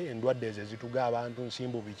ebimutugatugaye endwadde ezo ezituga abantu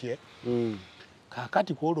nsimbu bikye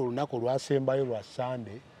kakati kwolwo olunaku olwasembayo lwa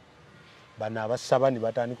sande bano abasaba ne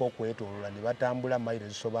batandika okwetoolola ne batambula mayiro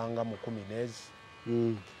ezisobanga mu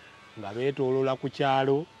 10 nga beetoolola ku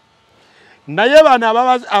kyalo naye bano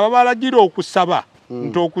ababalagira okusaba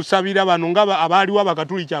nti okusabira bano nga abaaliwo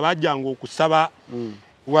abakatuliki abajjanga okusaba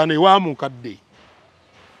wano ewa mukadde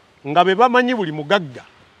nga be bamanyi buli mugagga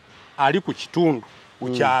ali ku kitundu ku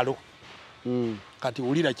kyalo kati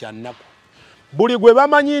wulira kyannaku buli gwe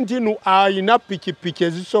bamanyi nti nu ayina pikipiki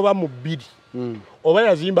ezisoba mu 2 oba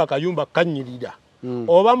yazimba akayumba kannyirira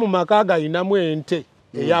oba mu maka gayinamu ente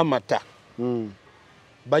ey'amata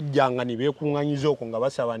bajjanga ne beekuŋŋanyiza okwo nga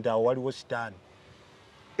basaba nti awo waliwo sitaani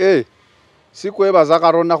si kwebaza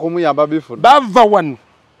Katonda kumuyamba bifuna bava wano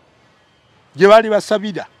gye bali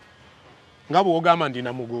basabira nga bw'ogamba ndi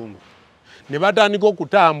namugongo ne batandika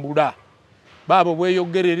okutambula baabo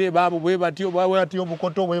bweyogerere baabo bwe batyo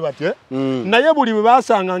obukoto bwe batye naye buli bwe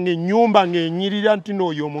basanga ng'ennyumba ng'enyirira nti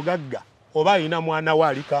n'oyo omugagga oba alina mwana we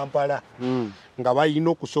ali Kampala nga balina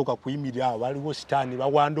okusooka kuyimirira awo waliwo sitaani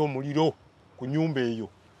bawanda omuliro ku nyumba eyo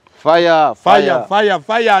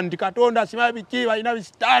fire ndi Katonda simanyi biki balina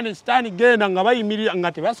sitaani genda nga bayimirira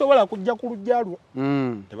nga tebasobola kujja ku lujjalwo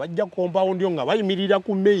tebajja kompawundi nga bayimirira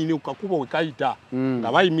ku maini kakubo we kayita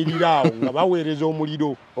nga bayimirira awo nga baweereza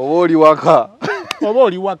omuliro oba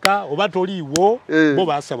oli waka oba toliiwo bo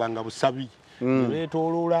basabanga busabi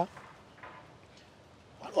beetooloola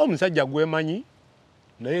waliwo omusajja gwemanyi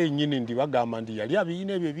naye nyini ndi bagamba nti yali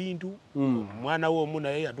abiyina ebyo ebintu omwana we omu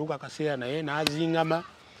naye yatuuka kaseera naye n'azingama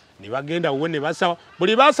ne bagenda wuwe ne basaba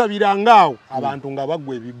buli basabiranga awo abantu nga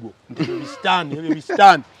bagwa ebigo nti ebyo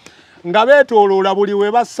bisitaani nga beetooloola buli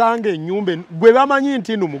we basanga ennyumba gwe bamanyi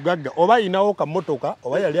nti no mugagga oba ayinawo kamotoka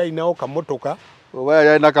oba yali ayinawo kamotoka oba yali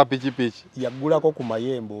alina kapikipiki yaggulako ku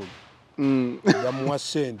mayembe oyo yamuwa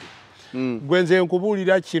ssente gwe nze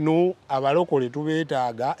nkubuulira kino abalokole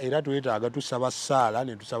tubeetaaga era twetaaga tusaba ssaala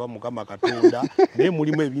ne tusaba Mukama Katonda naye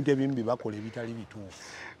mulimu ebintu ebimu bye bakola ebitali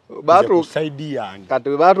bituufu saidi yange kati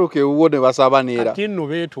bwe baatuuka ewuwo ne basaba neera kati nno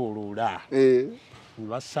beetooloola ne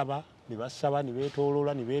basaba ne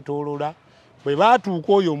beetooloola bwe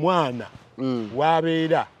baatuuka oyo mwana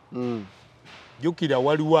waabeera jjukira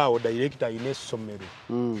waliwo awo dayirekita alina essomero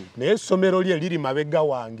naye essomero lye liri mabega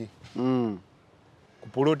wange ku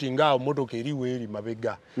puloti ngaawo motoka eriwo eri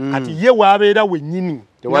mabega kati ye waabeera wennyini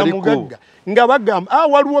namugagga nga bagamba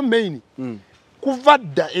waliwo maini kuva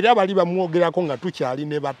dda era bali bamwogerako nga tukyali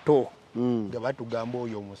ne bato nga batugamba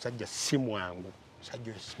oyo omusajja si mwangu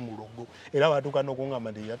sajjo simulogo era batuuka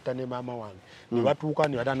n'okungamba nti yatta ne maama wange ne batuuka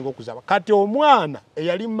ne batandika okuzaba kati omwana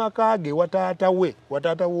eyali mu maka ge wa taata we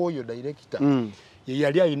oyo director ye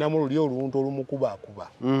yali ayinamu luli oluntu olumukubaakuba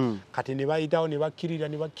kati ne bayitawo ne bakkirira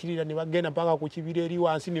ne bagenda mpaka ku kibira eri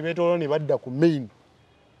wansi ne beetoloo ne badda ku main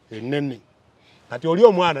ennene kati oli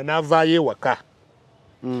omwana n'avaayo ewaka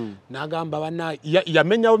n'agamba banna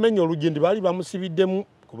yamenyawo olugi ndi baali bamusibiddemu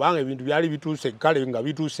kubanga ebintu byali bituuse kale nga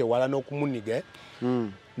bituuse wala n'okumuniga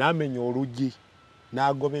n'amenya olugi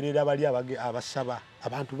n'agoberera bali abasaba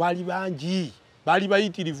abantu baali bangi baali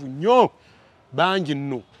bayitirivu nnyo bangi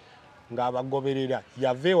nno ng'abagoberera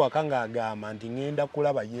yava ewaka ng'agamba nti ŋŋenda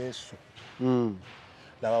kulaba Yesu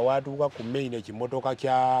laba watuuka ku main ekimotoka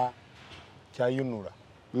kya yunula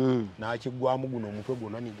n'akigwamu guno omutwe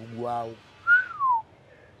gwonna ne gugwawo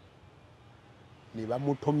ne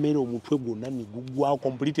bamutomera omutwe gwonna ne gugwawo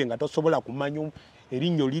complete nga tosobola kumanya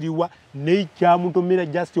erinnya liriwa n'ekyamutomera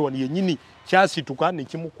just one yennyini kyasituka ne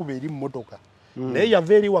kimukuba eri mmotoka naye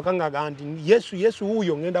yava eri waka ng'agamba nti Yesu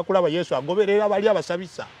wuuyo ŋŋenda kulaba Yesu agoberera bali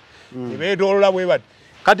abasabisa ne beetoolola bwe bati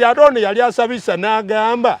kati ate ono yali asabisa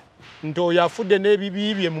n'agamba nti oyo afudde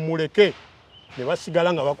n'ebibi bye mumuleke ne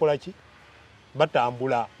basigala nga bakola ki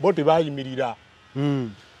batambula bo tebayimirira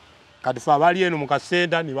kati fe abali eno mu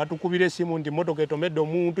kasenta ne batukubira essimu nti motoka etomedde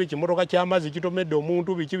omuntu ekimotoka ky'amazzi kitomedde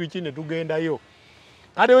omuntu biki ne tugendayo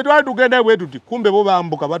kati bwe twali tugendayo bwe tuti kumbe bo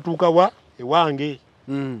bambuka batuuka wa ewange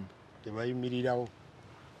tebayimirirawo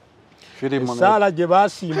esaala gye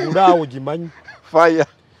basimbula awo gimanyi fire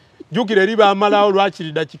jukira eri bamalawo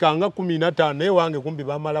lwakiri dakika nga 15 naye wange kumbi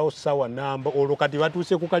bamalawo ssaawa namba olwo kati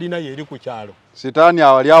batuuse ku Kalina yeri ku kyalo sitaani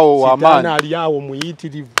ali awo w'amaanyi sitaani ali awo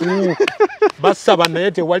muyitirivu basaba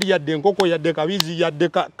naye tewali yadde enkoko yadde kabizi yadde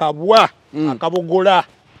kabwa akabogola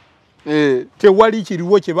tewali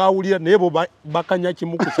kiriwo kye baawulira naye bo bakanya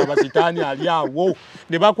kimu kusaba sitaani ali awo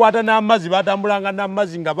ne bakwata n'amazzi batambulanga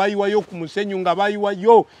n'amazzi nga bayiwayo ku musenyu nga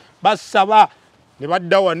bayiwayo basaba ne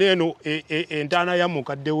badda wano eno entaana ya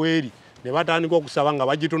mukadde weeri ne batandika okusaba nga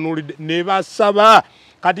bagitunuulidde ne basaba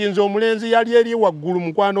kati nze omulenzi yali eri waggulu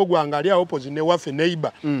mukwano gwange ali awo opozi ne waffe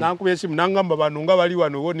neighbor nankuba esimu nangamba bano nga bali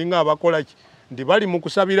wano bo ninga abakola ki ndi bali mu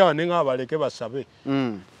kusabira wane nga baleke basabe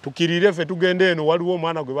tukirire ffe tugende eno waliwo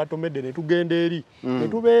omwana gwe batomedde ne tugenda eri ne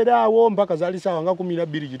tubeera awo mpaka zaali ssaawa nga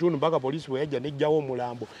 12 kitundu mpaka poliisi bwe yajja nejjawo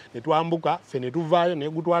omulambo ne twambuka ffe ne tuvaayo ne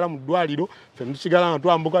gutwala mu ddwaliro ffe ne tusigala nga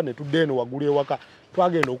twambuka ne tudda eno waggulu ewaka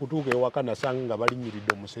twagenda okutuuka ewaka nasanga nga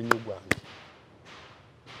balinyiridde omusenyu gwange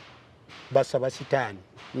basaba sitaani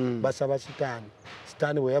basaba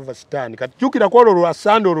sitaani bwe yava sitaani kati jjukira ku olwo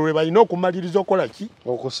lwasande olwo lwe balina okumaliriza okukola ki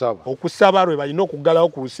okusaba lwe balina okuggalawo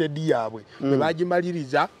ku lusedi yaabwe lwe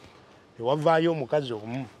bagimaliriza ne wavaayo omukazi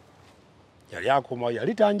omu yali akomawo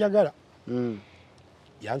yali tanjagala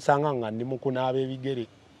yansanga nga ndi mu kunaaba ebigere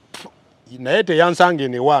naye teyansanga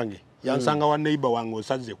ene wange yansanga wa neighbor wange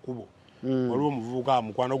osaze ekkubo waliwo omuvubuka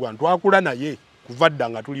mukwano gwange twakula naye kuva dda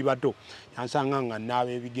nga tuli bato yansanga nga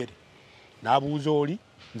nnaaba ebigere n'abuuza oli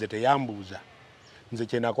nze teyambuuza nze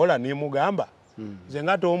kye nakola ne mugamba nze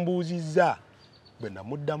nga tombuuzizza bwe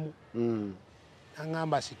namuddamu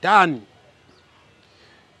naŋŋamba sitaani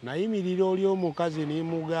nayimirira oli omukazi ne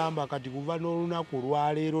mugamba kati kuva n'olunaku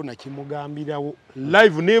lwaleero nakimugambirawo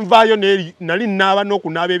live nenvaayo nali nnaaba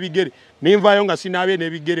n'okunaaba ebigere nenvaayo nga sinaabye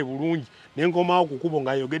n'ebigere bulungi nenkomawo ku kubo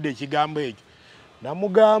ng'ayogedde ekigambo ekyo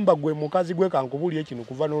namugamba gwe mukazi gwe kankubulye kino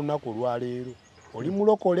kuva n'olunaku lwaleero oli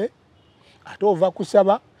mulokole ate ova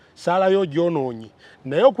kusaba saalayo gyonoonye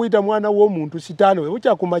naye okuyita mwana w'omuntu sitaani we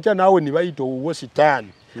bukya kumakya naawe ne bayita owuwo sitaani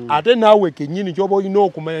ate naawe kennyini ky'oba olina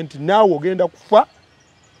okumanya nti naawe ogenda kufa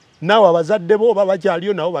naawe abazadde bo oba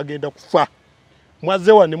bakyaliyo nabo bagenda kufa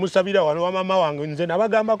mwazze wano ne musabira wano wa mama wange nze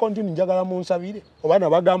nabagambako nti njagala munsabire oba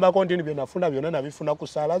nabagambako nti bye nafuna byonna nabifuna ku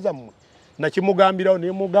saala zammwe nakimugambirawo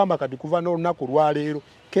ne mugamba kati kuva n'olunaku lwaleero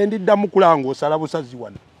kendiddamu kulaba ng'osala busazi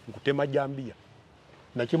wano nkutema jambiya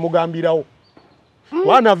nakimugambirawo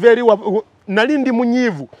wanava eri nali ndi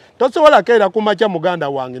munyiivu tosobola keera kumakya muganda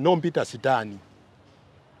wange nompita sitaani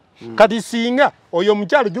kati singa oyo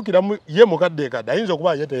omukyalo jjukira ye mukadde kadde ayinza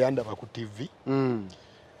okuba ye teyandaba ku TV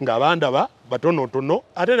nga bandaba batonotono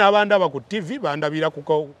ate n'abandaba ku TV bandabira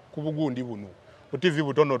ku bugundi buno ku TV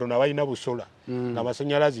butonotono abalina busola nga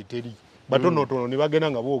masannyalazi teri batonotono ne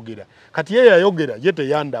bagenda nga boogera kati ye yayogera ye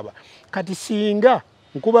teyandaba kati singa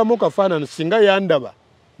nkubamu kafaanano singa yandaba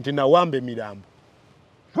nti nawamba emirambo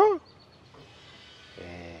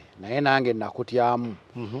naye nange nakutyamu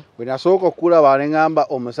bwe nasooka okulaba ne ŋŋamba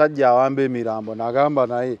omusajja awamba emirambo nagamba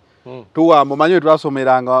naye tuwamba omanyi we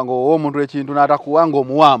twasomeranga nga owa omuntu ekintu n'atakuwanga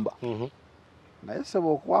omuwamba naye seba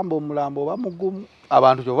okuwamba omulambo oba mugumu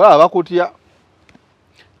abantu kyobalaba bakutya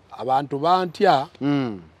abantu bantya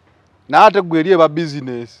naate gwe eri eba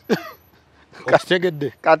business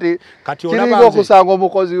okitegedde kati olaba okusanga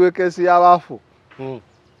omukozi w'ekesi y'abafu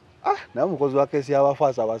naye omukozi wa kesi y'abafu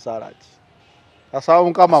asaba salaki asaba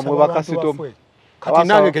mukama mwe bakasitomu kati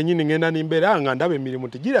nange kenyini ngenda nimbeera nga ndaba emirimu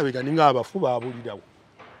tegirabika ninga abafu baabulirawo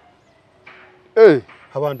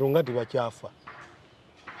abantu nga tebakyafa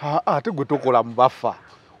ate gwe tokola mu bafa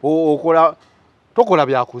tokola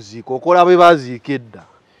byakuziika okola bwe baziika edda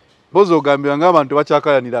mpozi ogambira ng'abantu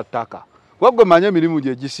tebakyakayanira ttaka kuba gwe manye emirimu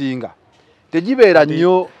gye gisinga tegibeera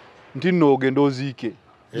nnyo nti nno ogenda oziike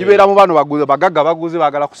gibeera mu bano bagagga baguze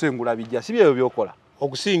baagala kusengula bijja si byeyo byokola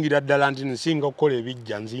okusingira ddala nti nsinga okukola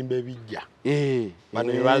ebijja nzimba ebijja bano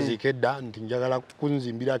bebaziika edda nti njagala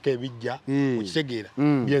kunzimbirako ebijja okitegeera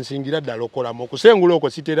byensingira ddala okolamu okusengula okwo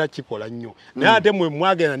sitera kikola nnyo naye ate mwe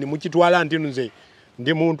mwagenda ne mukitwala nti nze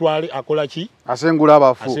ndi muntu akola ki asengula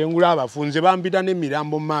abafu nze bampita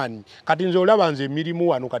n'emirambo maanyi kati nze olaba nze emirimu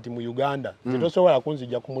wano kati mu Uganda nze tosobola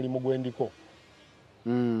kunzijja ku mulimu gwendiko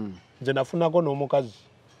nze nafunako n'omukazi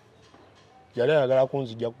yali ayagala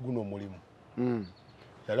kunzijja ku guno omulimu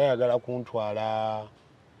yali ayagala kuntwala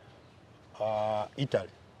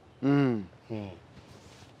Italy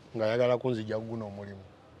nga ayagala kunzijja ku guno omulimu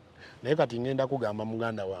naye kati ngenda kugamba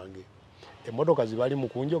muganda wange emmotoka zibali mu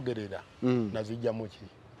kunjogerera nazijja mu ki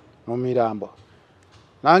mu mirambo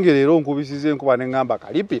nange leero nkubisiza enkuba ne ngamba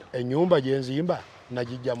Kalipiro ennyumba gye nzimba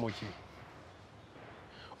nagijja mu ki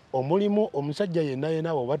omulimu omusajja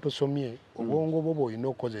yenna oba tosomye obwongo bwo bw'olina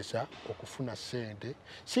okukozesa okufuna ssente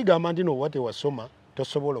sigamba nti n'oba tewasoma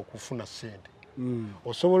tosobola okufuna ssente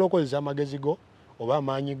osobola okukozesa amagezi go oba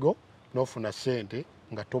amaanyi go n'ofuna ssente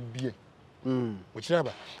nga tobbye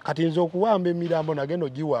okiraba kati nze okuwamba emirambo nagenda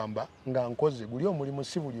ogiwamba nga nkoze guli omulimu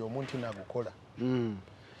si buli omuntu nagukola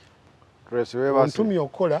ontumye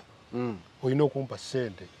okukola olina okumpa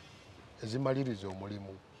ssente ezimaliriza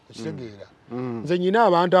omulimu okitegeera nze nyina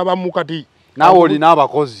abantu abamu kati naawe olina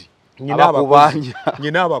abakozi abakubanja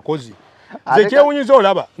nyina abakozi nze kyewunyiza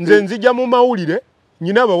olaba nze nzija mu mawulire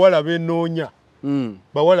nyina abawala benoonya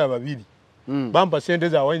bawala babiri bampa ssente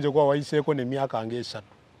zawayinza okuba wayiseeko n'emyaka nga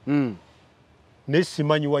 3 naye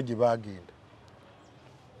simanyiwa gye bagenda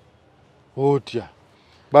otya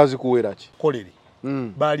bazikuwera ki kolere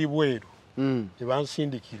baali bweru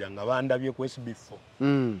tebansindikira nga bandabye ku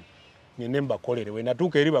SB4 nyine mbakolere we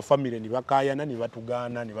natuuka eri bafamire ne bakayana ne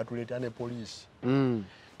batugaana ne batuleeta ne poliisi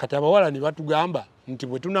kati abawala ne batugamba nti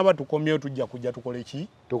bwe tunaba tukomyeyo tujja kujja tukole ki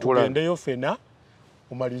tugendeyo fena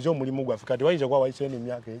omalize omulimu gwaffe kati wayinza kuba wayise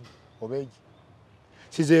n'emyaka egi oba egi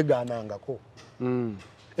sizeegaanangako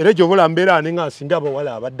era ekyo bula mbeera ne nga nsinga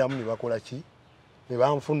abawala abaddamu ne bakola ki ne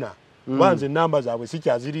banfuna banze namba zaabwe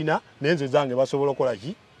sikyazirina naye nze zange basobola okukola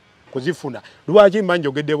ki kuzifuna lwaki mba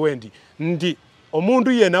njogedde bwe nti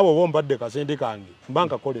omuntu yenna bw'oba ompadde kasente kange mba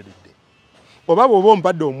nkakoleredde oba bw'oba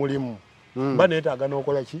ompadde omulimu mba neetaaga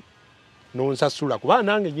n'okola ki n'onsasula kuba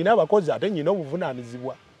nange nyina abakozi ate nyina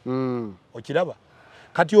obuvunaanyizibwa okiraba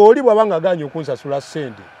kati oli bw'aba nga aganye okunsasula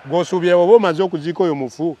ssente gw'osuubye oba omaze okuziika oyo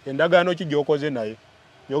mufu endagaano ki gy'okoze naye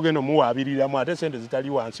yogenda omuwaabiriramu ate ssente zitali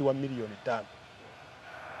wansi wa $5 million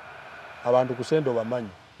abantu ku ssente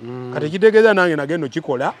obamanyi kati ekitegeeza nange nagenda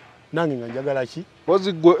okikola nange nga njagala ki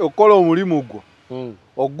pozi gwe okola omulimu gwo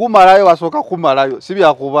ogumalayo basooka kumalayo si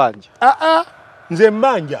byakubanja nze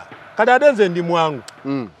mbanja kati ate nze ndi mwangu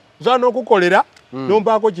nsobola n'okukolera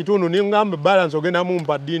nompaako kitundu ningamba balance ogenda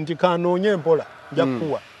mumpa ddi nti kanoonye empola nja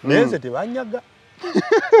kukuwa naye nze tebanyaga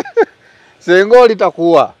senga oli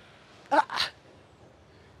takuwa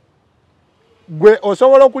gwe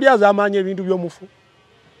osobola okulyaza amaanyi ebintu by'omufu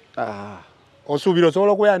osuubira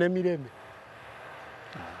osobola okubeera n'emirembe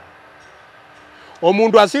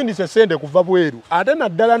omuntu asindise ssente kuva bweru ate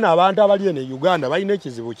naddala n'abantu abali eno e Uganda balina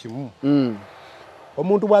ekizibu kimu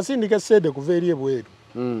omuntu bw'asindika essente kuva eri ebweru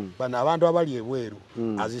bano abantu abali ebweru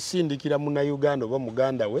azisindikira munnauganda oba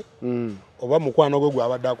muganda we oba mukwano gwe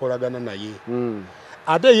gw'abadde akolagana naye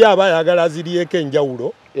ate ye aba ayagala aziriyeko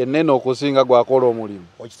enjawulo ennene okusinga gwakola omulimu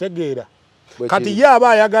okitegeera kati ye aba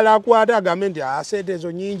ayagala akwate agambe nti ssente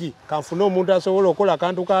ezo nyingi kanfune omuntu asobola okukola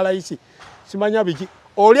akantu ka layisi simanya biki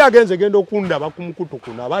oli agenze genda okundaba ku mukutu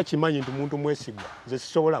kuno aba akimanyi nti muntu mwesigwa nze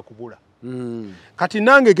sisobola kubula kati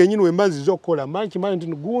nange kenyini we mba nziza okukola mba nkimanyi nti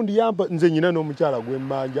gundi yampa nze nyina n'omukyala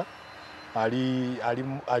gw'emmanja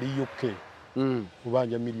ali UK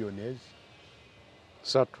kubanja millionaires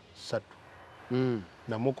 3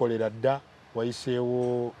 namukolera dda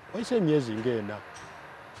wayiseewo emyezi ng'ena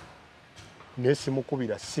naye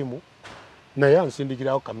simukubira simu naye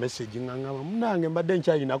ansindikirawo ka message ngangamba munange mbadde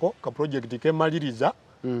nkyayinako ka project kemaliriza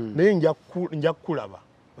naye nja kulaba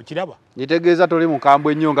okiraba nitegeeza toli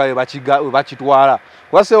mukambwe nnyo nga we bakitwala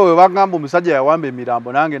kwase we bagamba omusajja yawamba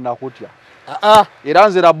emirambo nange nakutya era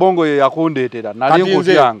nze Rabongo ye yakundeetera nali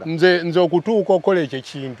nkutyanga nze okutuuka okola ekyo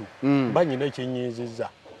kintu banyina ekinyiizizza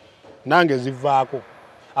nange zivaako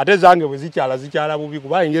ate zange bwe zikyala bubi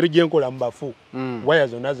kuba engeri gye nkola mu bafu waya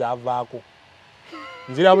zonna zaavaako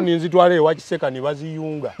nziramu ninzitwala ewa Kiseka ne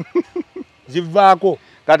baziyunga zivaako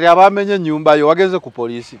kati abamenye ennyumba yo wageze ku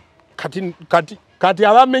poliisi kati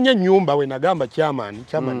abamenye ennyumba we nagamba chairman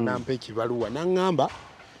nampa ekibaluwa naŋŋamba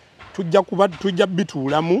tujja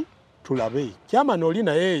bituulamu tulabe chairman oli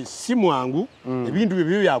naye si mwangu ebintu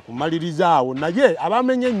bye byakumaliriza naye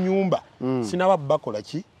abamenye ennyumba sinaba bakola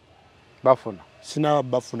ki bafuna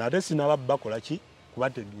ate sinaba bakola ki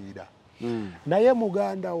kubategeera naye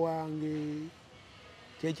muganda wange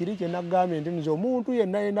kyekiri kye nagambye nti nze omuntu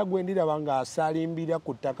yenna gwe ndiraba nga asalimbira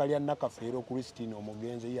ku ttaka lya Nakafeero Christine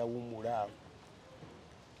omugenzi yawumula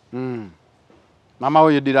mama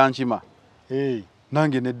we yeddira nkima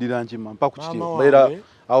nange neddira nkima mpa ku kitiibwa mbeera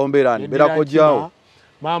awo mbeerani mbeera kojjaawo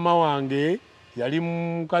maama wange yali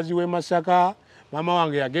mukazi w'e Masaka maama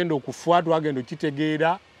wange yagenda okufwa twagenda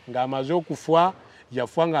okitegeera ng'amaze okufwa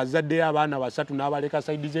yafa ng'azaddeyo abaana 3 n'abaleka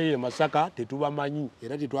sayidi ze ye Masaka tetubamanyi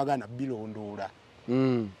era tetwagana bilondoola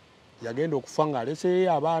yagenda okufa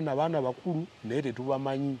ng'aleseeyo abaana bakulu naye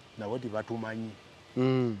tetubamanyi nabo tebatumanyi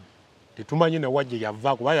tetumanyi ne wajje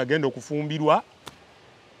yava kuba yagenda okufumbirwa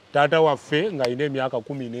taata waffe ng'alina emyaka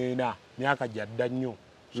 14 myaka gyadda nnyo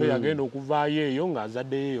so yagenda okuvaayo eyo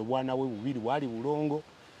ng'azaddeyo obwana bwe bubiri bwali bulongo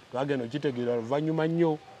twagenda okitegeera luvannyuma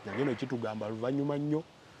nnyo yagenda okitugamba luvannyuma nnyo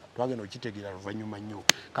twagenda okitegeera luvannyuma nnyo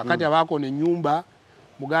kakati abaako n'ennyumba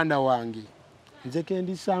muganda wange nze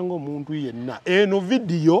kendisanga omuntu yenna eno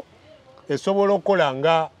vidiyo esobola okukola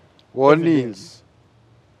nga warnings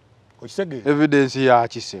evidence ya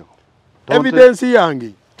Kiseko evidence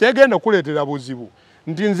yange tegenda kuleetera buzibu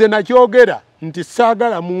nti nze nakyogera nti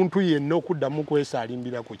saagala muntu yenna okuddamu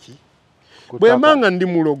kwesalimbirako ki bwembanga ndi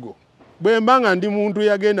mulogo bwembanga ndi muntu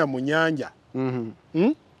yagenda mu nnyanja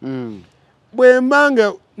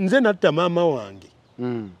bwembanga nze natta maama wange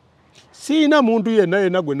siina muntu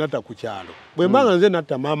yenna gwe natta ku kyalo bwembanga nze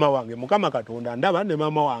natta maama wange Mukama Katonda ndaba ne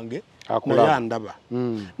maama wange naye andaba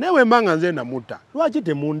naye bwembanga nze namutta lwaki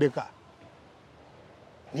temundeka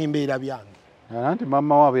nimbeera byange nti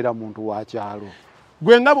maama we abeera muntu wa kyalo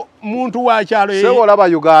gwe nga muntu wa kyalo sebo olaba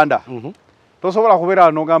Uganda tosobola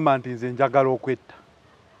kubeera n'ogamba nti nze njagala okwetta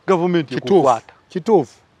gavumenti ekukwata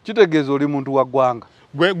kituufu kitegeeza oli muntu wa ggwanga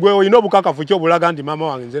gwe olina obukakafu kyobulaga nti maama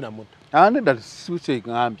wange nze namutta ande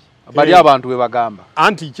sikigambye bali abantu be bagamba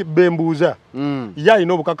anti bembuuza ye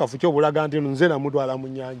alina obukakafu kyobulaga nti nze namutwala mu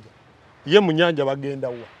nnyanja ye mu nnyanja bagenda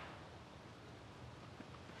wa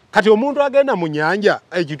kati omuntu agenda mu nnyanja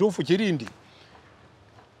ekituufu kiri nti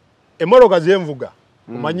emmotoka zenvuga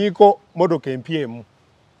omanyiko motoka empyemu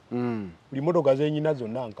buli motoka zenyina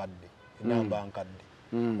zonna nkadde enamba nkadde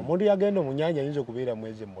omuntu yagenda mu nnyanja ayinza okubeera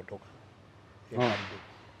mwezi emmotoka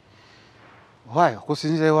enkadde wayo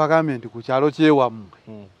okusinzira ewagambye nti ku kyalo kyewammwe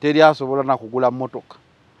teri asobola nakugula mmotoka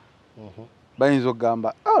bayinza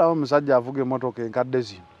okugamba olaba omusajja avuga emmotoka enkadde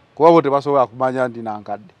zino kuba bo tebasobola kumanya nti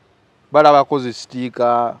nankadde balabakozi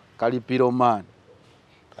sitiika Kalipiro man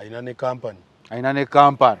alina ne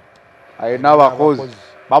kampani alina abakozi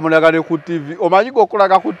bamulaga ne ku TV omanyi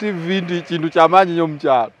okulaga ku TV nti kintu kyamaanyi nnyo mu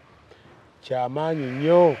kyalo kyamaanyi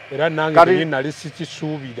nnyo era nange nali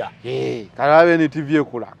sikisuubira kalabe ni TV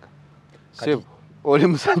ekulaga sebo oli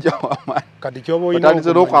musajja w'amaanyi kati kyoba olina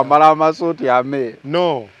otandise n'okwambala amasuuti ame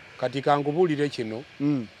no kati kankubuulire kino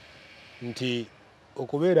nti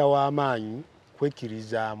okubeera w'amaanyi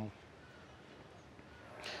kwekkirizaamu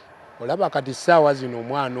olaba kati ssaawa zino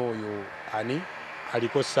omwana oyo ani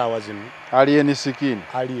aliko ssaawa zino alien skin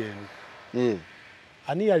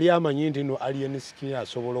ani yali amanyi nti no alien skin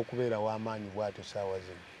asobola okubeera w'amaanyi bw'atyo ssaawa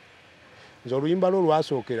zino nze oluyimba lwo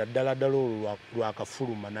lwasookera ddala olwo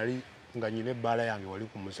lwakafuluma nali nga nyina ebbaala yange wali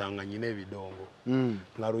ku Musanga nyina ebidongo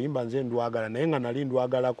nga luyimba nze ndwagala naye nga nali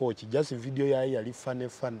ndwagalako kijasi vidiyo yaye yali fane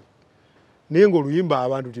naye ng'oluyimba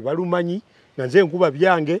abantu tebalumanyi nga nze nkuba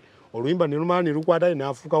byange oluyimba ne lumala ne lukwata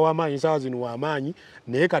n'afuuka w'amaanyi ssaawa zino w'amaanyi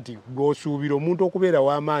naye kati gw'osuubira omuntu okubeera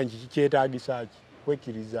w'amaanyi kikyetaagisa ki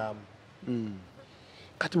kwekkirizaamu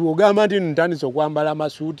kati bw'ogamba nti ntandise okwambala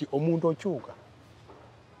amasuuti omuntu okyuka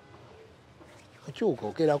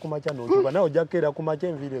okeera ku makya n'okyuka nawe ojja kukeera ku makya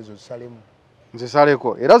enviiri ezo zisalemu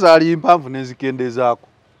nzisaleko era zaali mpanvu n'ezikendezaako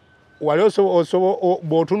wali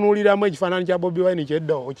bw'otunuuliramu ekifaananyi kya Bobi Wine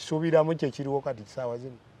kyedda okisuubiramu kyekiriwo kati ssaawa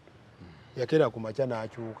zino yakeera ku makya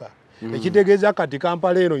n'akyuka ekitegeeza kati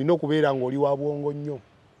Kampala eno olina okubeera ng'oli wa bwongo nnyo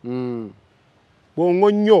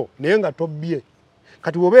bwongo nnyo naye nga tobbye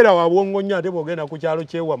kati bwobeera wa bwongo nnyo ate bwogenda ku kyalo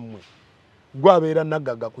kyewammwe gwabeera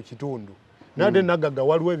naggaga ku kitundu nate naggaga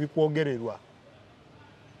waliwo ebikwogererwa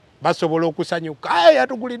basobola okusanyuka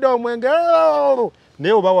yatugulidde omwenge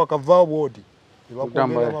naye oba wakavaawo bwoti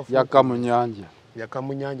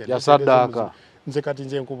yakamunyanja yasaddaaka nze kati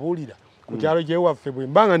nze nkubuulira ku kyalo kyewaffe bwe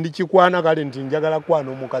mbanga ndikikwana kale nti njagala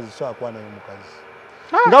kwana omukazi so akwana n'omukazi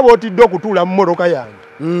nga bw'otidde okutuula mu mmoroka yange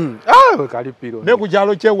Kalipiro ne ku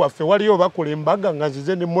kyalo kyewaffe waliyo bakola embaga nga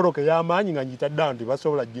nzize n'emmoroka ey'amaanyi nga njitaddawo nti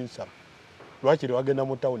basobola ginsaba lwaki lwagenda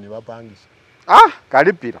mu tawuni bapangisa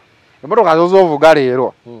Kalipiro emmotoka zozoovuga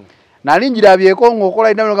leero nali njirabyeko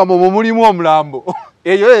ng'okola nga mulimu omulambo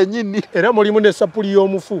eyo yennyini era mulimu ne sapuli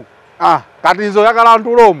y'omufu kati nze oyagala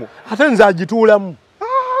ntuula omwo ate nze agituulamu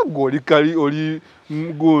gwe oli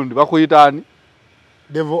gundi bakuyitaani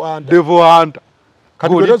Devil hunter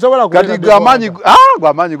kati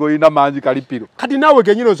gwamaanyi golina mangi Kalipiro kati naawe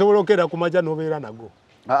kenyini osobola okeera ku makya n'obeera nago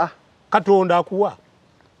katonda akuwa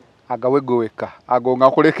agawego wekka ago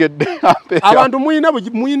nga kulekedde abantu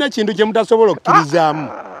muyina kintu kye mutasobola okkirizaamu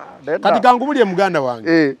kati kangubulye muganda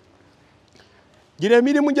wange gira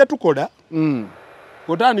emirimu gye tukola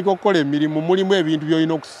otandika okukola emirimu mulimu ebintu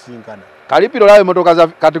by'olina okusisinkana Kalipiro lawe motoka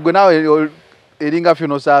kati gwe nawe eringa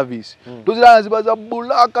funeral service tuzirana ziba za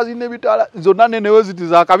bulaka zine bitala zonna nenewe ziti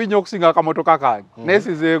za kabinyo okusinga akamotoka kange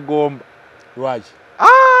nesi zegomba lwaki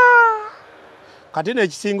kati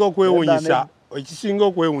nekisinga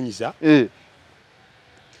okwewunyisa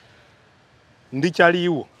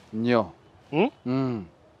ndikyaliiwo nnyo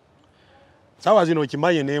sawa zino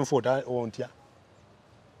okimaye n'enfu ontya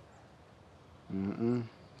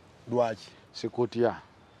lwaki sikutya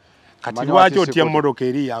kati lwaki otya emmotoka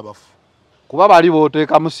eri y'abafu kuba bali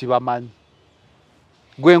booteekamu sibamanyi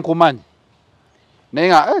gwe nkumanyi naye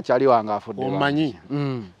nga kyali wange afudde omanyi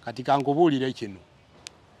kati kankubuulire kino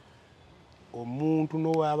omuntu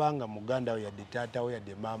n'owabanga muganda we yadde taata we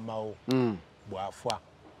yadde maama wo bw'afa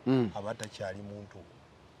aba takyali muntu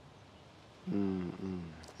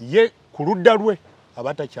ye ku ludda lwe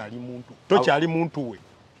aba takyali muntu tokyali muntu we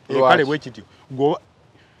kale bwe kityo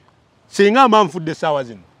singa ama nfudde essaawa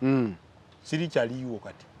zino siri kyaliiwo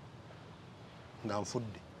kati nga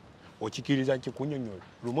nfudde okikiriza kikunyonyola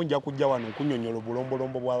lumu nja kujja wano nkunyonyola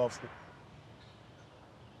obulombolombo bw'abafu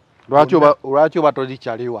lwaki oba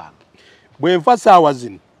tolikyali wange bwe nfa ssaawa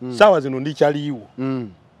zino ndikyaliiwo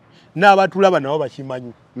n'abatulaba nabo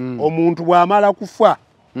bakimanyi omuntu bw'amala kufa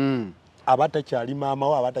aba takyali maama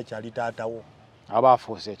wo aba takyali taata wo aba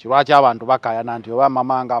afuuse ki lwaki abantu bakayana nti oba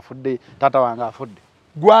mama wange afudde taata wange afudde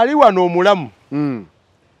gwali wano omulamu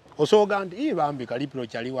osoga nti bambi Kalipiro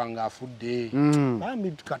kyali wange afudde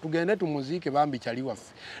bambi katugende tumuziike bambi kyali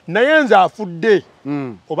waffe naye nze afudde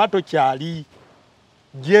oba tokyali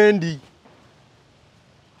gyendi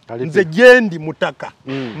nze gyendi mutaka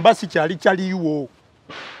mba sikyali kyaliiwo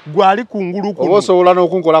gwali kungulu kuno oba osobola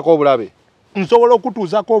n'okunkolako obulabe nsobola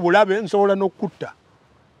okutuuzako obulabe nsobola n'okutta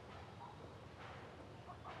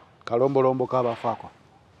kalombolombo kabafaako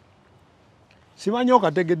simanyi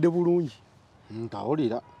okategedde bulungi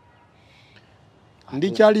ntawulira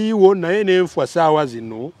ndikyaliiwo naye n'enfa ssaawa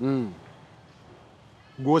zino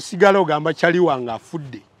gw'osigala ogamba kyali wange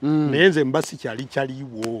afudde naye nze mba sikyali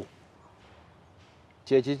kyaliiwo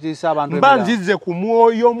kyekitiisa abantu mba nzizze ku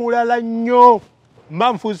mwoyo mulala nnyo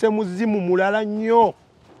mba nfuuse muzimu mulala nnyo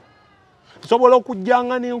nsobola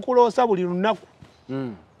okujjanga n'enkuloosa buli lunaku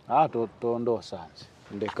tondoosa nze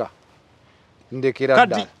ndekera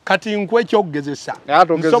ddala kati nkwe ekyokugezesa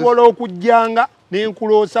nsobola okujjanga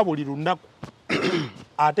n'enkuloosa buli lunaku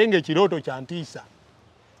ate ng'ekirooto kyantiisa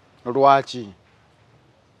lwaki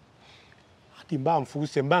ati mba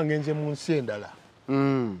nfuuse mba ngenze mu nsi endala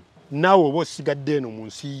naawe oba osigadde eno mu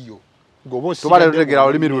nsi yo tubale tutegera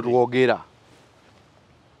olulimi lwe twogera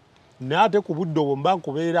naye ate ku budde obwo mba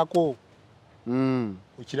nkubeerako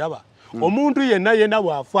okiraba omuntu yenna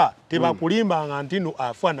bw'afa tebakulimbanga nti no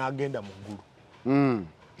afa n'agenda mu ggulu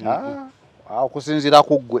okusinziira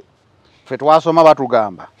ku ggwe ffe twasoma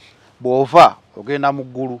batugamba bw'ova ogenda mu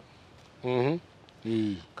ggulu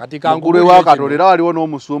muggulu ewa Katonda era waliwo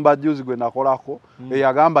n'omusumba juzi gwe nakolako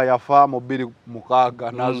eyagamba yafa mu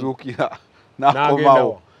 2006 n'azuukira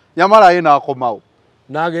n'akomawo yamala ye n'akomawo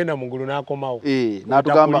n'agenda mu ggulu n'akomawo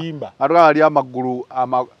n'atugamba ali amagulu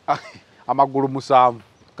 7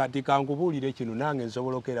 kati kankubuulire kino nange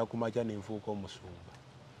nsobola okeera ku makya n'enfuuka omusumba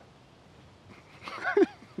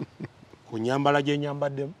ku nyambala gye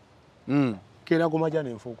nyambaddemu keera ku makya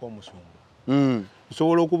n'enfuuka omusumba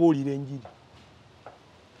nsobola okubuulira enjiri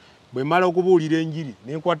bwe mala okubuulira enjiri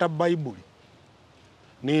nenkwata bayibuli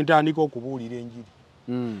nentandika okubuulira enjiri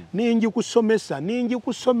ningi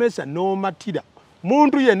kusomesa n'omatira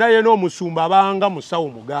muntu yenna yena omusumba abanga musawo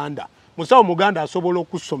muganda asobola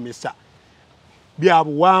okusomesa bya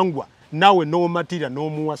buwangwa nawe n'omatira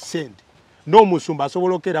n'omuwa sente n'omusumba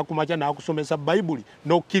asobola okera ku makya n'akusomesa Bayibuli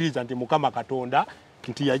n'okkiriza nti Mukama Katonda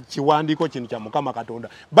nti yakiwandiiko kino kya Mukama Katonda.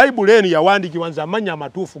 Bayibuli eno yawandiikibwa nze amanya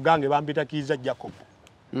amatuufu gange bampita Kiiza Jacob.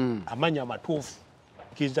 Amanya amatuufu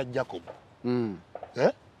Kiiza Jacob.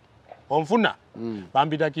 Onfuna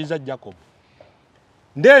bampita Kiiza Jacob.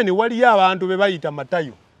 Ndeni waliyo abantu be bayita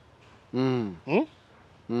Matayo.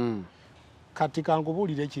 Kati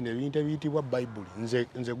kankubulire kino ebintu ebiyitibwa Bayibuli.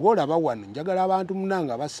 Nze gwolaba wano njagala abantu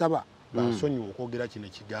munanga basaba basonyiwa okwogera kino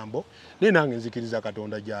ekigambo naye nange nzikiriza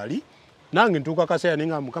Katonda gyali nange ntuuka kaseera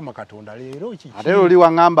ninga Mukama Katonda leero kiki ate oli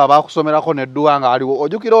wangamba bakusomerako nedduwa nga aliwo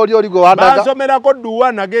ojjukira oli gwe wandaga bansomerako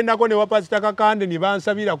dduwa nagendako ne wapasita Kakande ne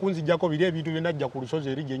bansabira kunzijjako biri ebintu bye najja ku lusozi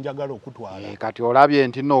eri gye njagala okutwala kati olabye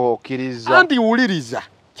nti no okkiriza anti wuliriza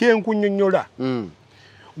kyenkunnyonnyola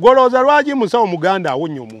gwolowooza lwaki musawo muganda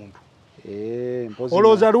awonya omuntu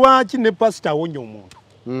olowooza lwaki ne pasita awonya omuntu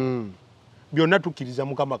byonna tukkiriza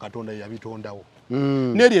Mukama Katonda yabitondawo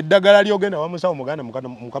neri eddagala lyogenda wamusawo muganda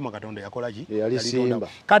Mukama Katonda yakola ki yalisimba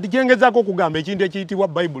kati kyengezaako okugamba ekintu ekiyitibwa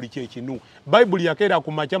Bayibuli kyekinu Bayibuli yakeera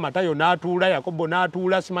ku makya Matayo n'atuula Yakobo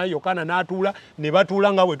n'atuula Simayi Yokaana n'atuula ne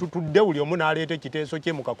batuula nga bwe tutudde buli omu n'aleeta ekiteeso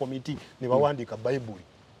kye mu kakomiti ne bawandiika Bayibuli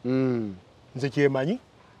nze kyemanyi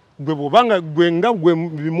gwe bw'obanga gwe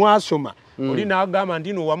bimwasoma oli n'agamba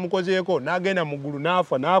nti no wamukozeeko n'agenda mu ggulu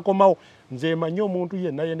n'afa n'akomawo nze manyi omuntu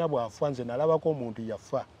yenna bw'afa nze nalabako omuntu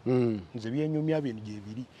yafa nze byenyumya bye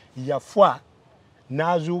gyebiri yafa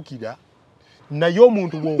n'azuukira naye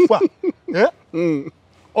omuntu bw'ofa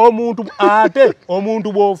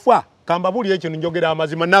omuntu bw'ofa kamba buli ekyo njogera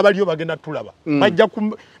amazima n'abaliyo bagenda tulaba bajja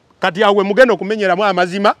kati awe mugenda okumenyeramu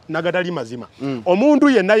amazima nagatali mazima omuntu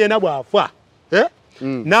yenna bw'afa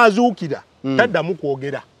n'azuukira taddamu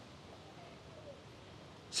kwogera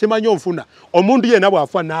simanyi onfuna omuntu yenna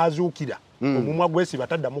bw'afa n'azuukira omumwa gwesiba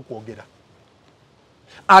taddamu kwogera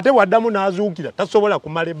ate waddamu n'azuukira tasobola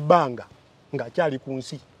kumala ebbanga ng'akyali ku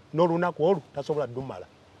nsi n'olunaku olwo tasobola ddumala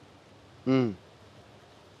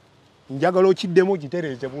njagala okiddemu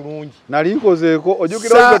okitereeze bulungi nali nkozeeko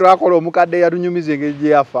ojjukira olwo twakola omukadde yatunyumiza engeri gye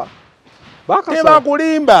yafa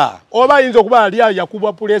tebakulimba oba ayinza okuba ali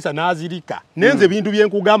yakubwa puleesa n'azirika nenze ebintu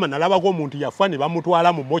byenkugamba nalabako omuntu yafa ne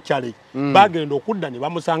bamutwala mu mochale bagenda okudda ne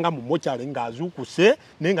bamusanga mu mochale ng'azuukuse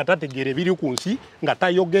naye nga tategeera ebiri ku nsi nga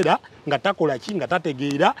tayogera nga takola ki nga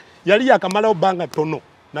tategeera yali yakamalawo bbanga ttono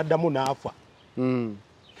n'addamu n'afa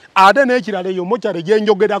ate n'ekirala eyo mochale gye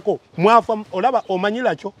njogerako mwafa olaba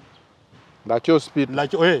omanyirako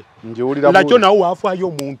lakyo nawe wafaayo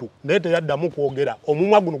omuntu naye teyaddamu kwogera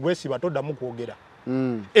omumwa guno gwesiba toddamu kwogera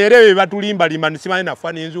era ebyo batulimbalimba simanyi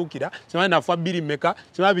nafa n'enzuukira simanyi nafa bbiri mmeka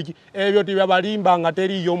simanyi biki ebyo tebyabalimba nga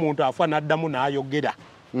teriyo omuntu afa n'addamu n'ayogera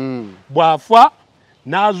bw'afa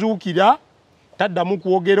n'azuukira taddamu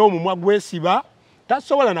kwogera omumwa gwesiba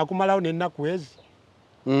tasobola nakumalawo n'ennaku ezi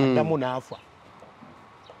addamu n'afa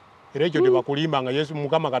era ekyo tebakulimba nga Yesu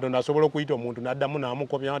Mukama Katonda asobola okuyita omuntu n'addamu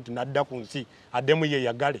n'amukobya nti n'adda ku nsi addemu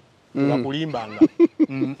yeyagale tebakulimbanga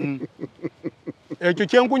ekyo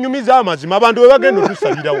kyenkunyumiza amazima abantu bwe bagenda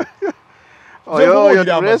otusabirawo oyo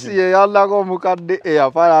Tracy yeyallako omukadde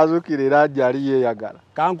eyafa n'azuukira era ajjali yeyagala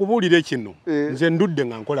kankubuulire kino nze ndudde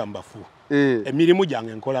nga nkola mu bafu emirimu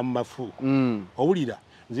gyange nkola mu bafu owulira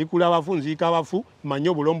nzikula abafu nziika abafu manyi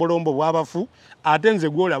obulombolombo bw'abafu ate nze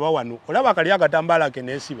gwolaba wano olaba kali akatambaala ke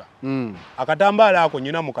neesiba akatambaala ako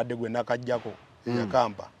nyina mukadde gwe nakajjako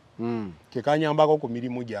yakampa kekanyambako ku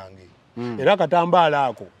mirimu gyange era akatambaala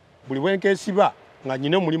ako buli bwenkeesiba nga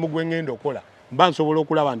nyina omulimu gwe ngenda okola mba nsobola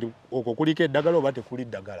okulaba nti okwo kuliko eddagala oba tekuli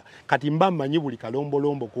ddagala kati mba mmanyi buli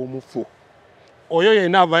kalombolombo k'omufu oyo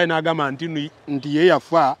yenna avaayo n'agamba nti ye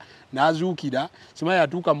yafa n'azuukira simanyi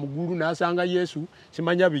yatuuka mu ggulu n'asanga Yesu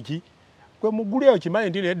simanya biki gwe mu ggulu eyo kimanyi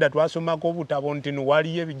nti nedda twasomako obutabo nti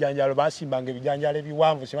waliyo ebijanjalo basimbanga ebijanjalo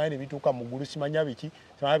ebiwanvu simanyi ne bituuka mu ggulu simanya biki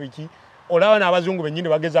olaba n'abazungu bennyini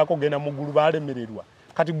bagezaako ogenda mu ggulu baalemererwa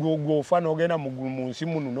kati gwofa n'ogenda mu ggulu mu nsi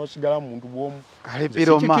muno n'osigala muntu bw'omu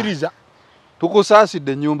Kalipiro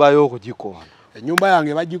tukusaasidde ennyumba y'okugikoona ennyumba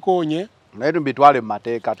yange bagikonye naye tumbitwale mu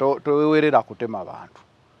mateeka towewerera kutema bantu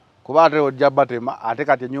kuba ate ojja batema ate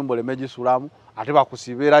kati ennyumba oleme gisulamu ate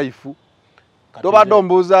bakusibe life tobadde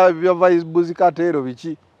ombuuza byobuzi kateero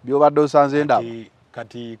biki byobadde osanze endaba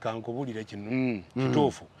kati kankubulire kino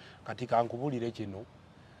kituufu kati kankubulire kino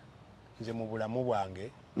nze mu bulamu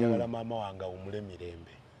bwange njagala maama wange awumule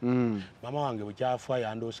mirembe maama wange bukyafa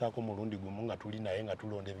yandoosaako mulundi gumu nga tuli naye nga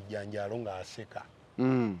tulonda ebijanjalo ng'aseka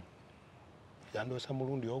yandoosa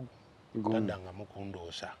mulundi ogwo taddanga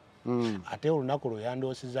mukundoosa ate olunaku lwe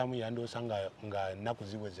yandoosizaamu yandoosa nga ennaku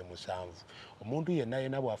ziweze 7 omuntu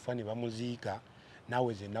yenna bw'afa ne bamuziika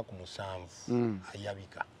naaweze ennaku 7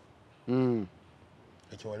 ayabika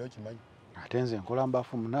ekyo wali okimanyi ate nze nkola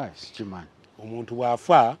mbafu munaye sikimanyi omuntu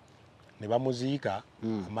bw'afa ne bamuziika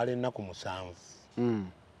amala ennaku 7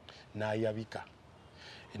 n'ayabika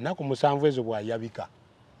ennaku 7 ezo bw'ayabika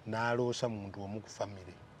n'aloosa muntu omu ku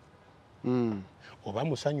famire oba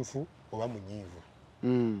musanyufu oba munyiivu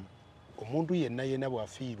omuntu yenna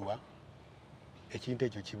bw'afiirwa ekintu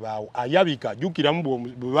ekyo kibaawo ayabika jjukiramu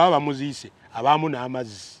bwe baba bamuziise abaamu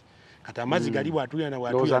n'amazzi kati amazzi gali bw'atulya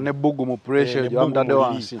bw'atulya n'ebbugu mu pressure gye bamutadde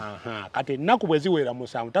wansi kati ennaku bwe ziwera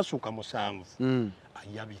 7 tasuuka 7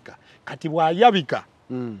 ayabika kati bw'ayabika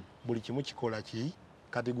buli kimu kikola ki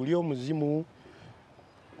kati guli omuzimu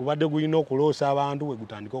gubadde gulina okuloosa abantu we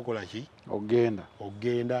gutandika okola ki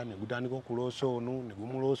ogenda ne gutandika okuloosa ono ne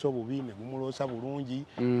gumuloosa obubi ne gumuloosa bulungi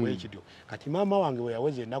bwekityo kati maama wange bwe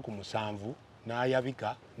yaweza ennaku 7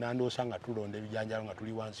 n'ayabika n'andoosa nga tulonda ebijanjalo nga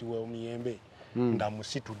tuli wansi w'omuyembe nga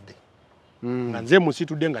musitudde nga nze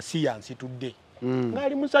musitudde nga si yansitudde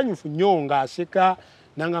ng'ali musanyufu nnyo ng'aseka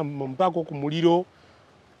nanga mpaako ku muliro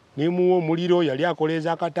nemuwa omuliro yali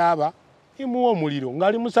akoleeza akataaba nemuwa omuliro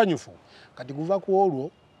ng'ali musanyufu kati kuva ku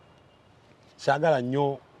olwo saagala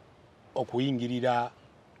nnyo okuyingirira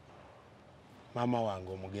maama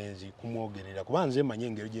wange omugenzi kumwogerera kuba nze manye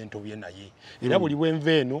engeri gye ntobye naye era buli bwe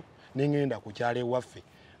nva eno neŋŋenda ku kyalo ewaffe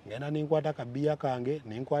ngenda nenkwata akabiya kange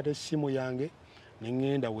nenkwata essimu yange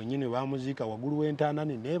neŋŋenda wennyini bamuziika waggulu w'entaana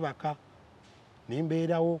neebaka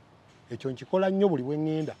nembeerawo ekyo nkikola nnyo buli bwe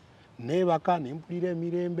ŋŋenda neebaka nempulira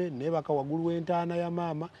emirembe neebaka waggulu w'entaana ya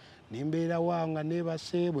maama nembeerawo nga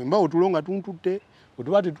neebase bwe mba otulo nga tuntutte bwe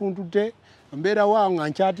tuba tetuntutte mbeerawo nga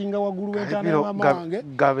nkyatinga waggulu w'entaana ya maama wange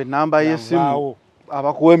gabe namba y'essimu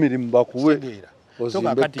abakuwa emirimu bakuwe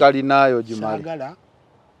ozimbe Kalinayo gimale saagala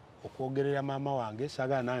okwogerera maama wange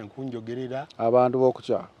saagala nawe nkunjogerera abantu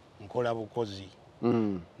b'okukyalo nkola bukozi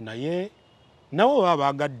naye nabo baba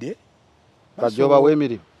baagadde bajja obawa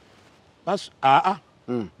emirimu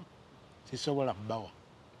sisobola kubawa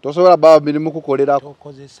tosobola bawa mirimu kukolerako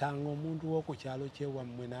tokozesanga omuntu w'oku kyalo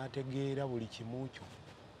kyewammwe n'ategeera buli kimu kyo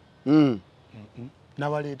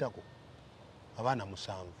nabaleetako abaana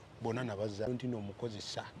 7 bonna nabazza nti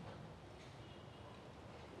n'omukozesa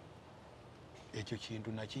ekyo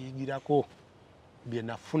kintu nakiyigirako bye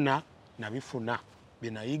nafuna nabifuna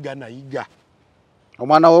bye nayiga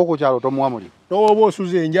omwana w'oku kyalo tomuwa mulimu n'oba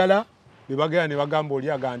osuza enjala bebagera ne bagamba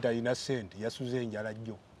oli aganta alina ssente yasuza enjala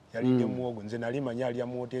jjo yalidde muwogo nze nali manya alya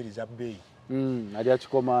mu hoteri za bbeeyi alya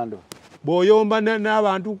kikomando bw'oyomba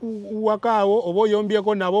n'abantu wakaawo oba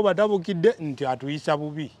oyombyeko nabo batabukidde nti atuyisa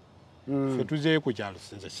bubi ffe tuzeeyo ku kyalo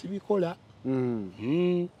nze sibikola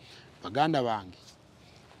baganda bange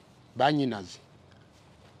banyinaze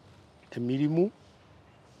emirimu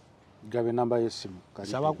gabe namba y'essimu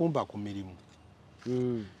saba kumpa ku mirimu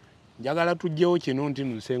njagala tujjewo kino nti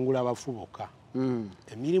nsengula abafu bokka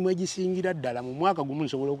emirimu egisingira ddala mu mwaka gumu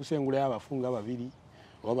nsobola okusengulayo abafu nga 2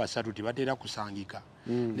 oba 3 tebatera kusangika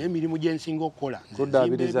n'emirimu gye nsinga okukola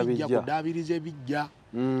kudaabiriza ebijja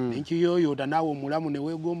nenkiyooyoota naawe omulamu ne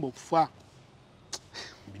weegomba okufa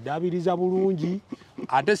bidaabiriza bulungi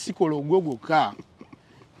ate sikola ogwo gwokka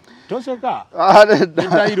toseka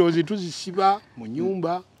entayirozi tuzisiba mu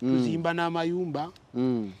nyumba tuzimba n'amayumba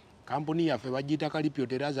kampuni yaffe bagiyita Kalipiro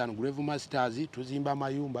and Grave Masters tuzimba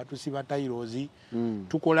amayumba tusiba tayirozi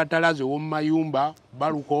tukola talazi w'omu mayumba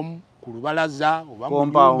balukom ku lubalaza oba mu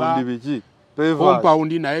nyumba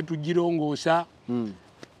compound naye tugirongoosa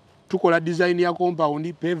tukola design ya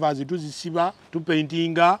compound pavers tuzisiba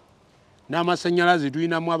tupaintinga n'amasanyalazi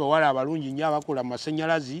tulinamu abawala abalungi nnyo abakola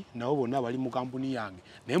amasanyalazi nabo bonna bali mu kampuni yange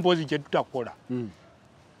naye mpozi kye tutakola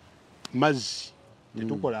mazzi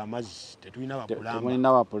tetukola amazzi tetulina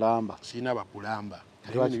bapulamba sirina bapulamba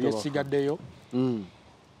byesigaddeyo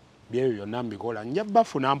byebyo byonna mbikola nja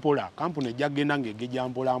bafuna mpola kampuni ejja kgenda ng'egejja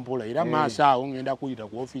mpola era maaso awo ngenda kuyita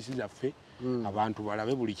ku ofiisi zaffe abantu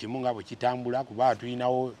balabe buli kimu nga bwe kitambula kuba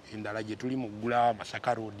tulinawo endala gye tuli mu ggula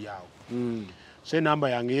Masaka Road awo so enamba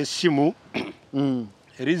yange y'essimu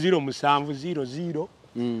eri 0700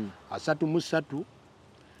 33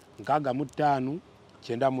 65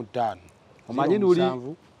 95 omanyini uli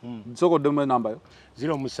nsokoddemu enamba yo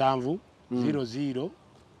 0700 33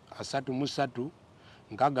 65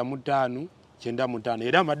 95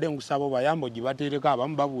 era amadde nkusaba bayambo gibateereko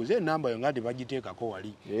abamu babuuze enamba yo nga tebagiteekako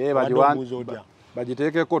wali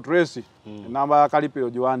bagiteekeko Tracy enamba ya Kalipiro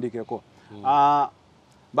giwandiikeko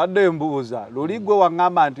badde mbuuza luli gwe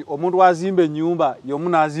waŋŋamba nti omuntu azimba ennyumba y'omu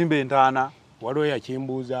n'azimba entaana waliwo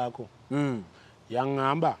yakimbuuzaako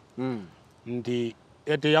yaŋŋamba nti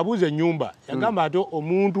ate yabuuza ennyumba yagamba ate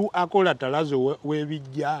omuntu akola talazo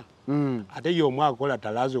w'ebijja ate y'omu akola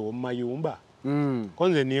talazo w'omumayumba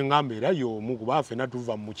konze niŋŋamba era y'omu kuba ffenna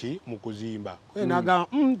tuva mu kuzimba nagamba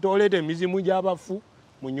toleeta emizimu gy'abafu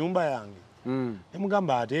mu nnyumba yange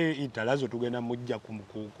nemugamba ate talazo tugenda mujja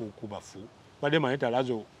ku bafu badde manye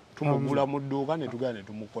talazo tumugula mu dduuka ne tugenda ne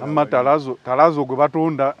tumukola amma talazo gwe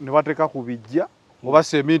batunda ne bateeka ku bijja oba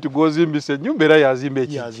seminti gwozimbisa ennyumba era yazimba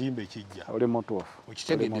ekijja oli motofu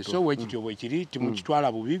okitegedde so wekityo bwe kiri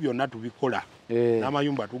timukitwala bubi byonna tubikola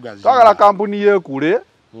n'amayumba tugazimba twagala kampuni yeekule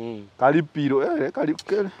Kalipiro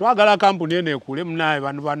twagala kampuni eno ekule munaye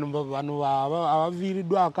bano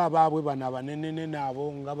abaviiriddwako abaabwe bano abanenenene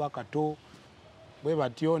abo nga bakato bwe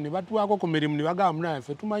batyo ne batuwaako ku mirimu ne bagamba munaye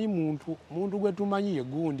ffe tumanyi muntu gwe tumanyi ye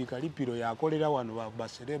gundi Kalipiro yakolera wano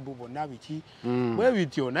baserebu bonna biki bwe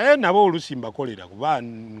bityo naye nabo olusi mbakolera kuba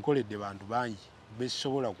nkoledde bantu bangi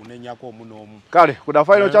besobola kunenyako omu n'omu kale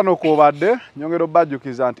kudafaino kyano kwobadde nyongero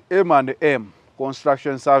bajjukiza nti M&M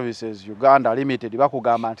Construction Services Uganda Limited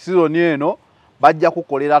bakugamba nti season eno bajja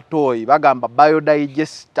kukolera toy bagamba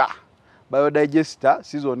biodigester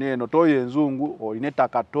season eno toy enzungu olina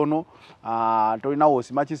ettaka ttono tolina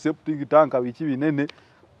wosima ki septic tank biki binene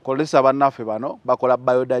kolesa bannaffe bano bakola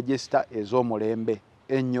biodigester ez'omulembe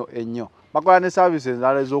ennyo bakola ne services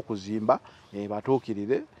endala ez'okuzimba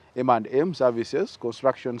batuukirire M&M Services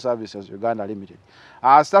Construction Services Uganda Limited.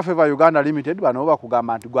 Staff eva Uganda Limited bano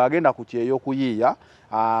bakugamba nti gwagenda ku kyeyo okuyiiya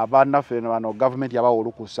bannaffe bano government yabawa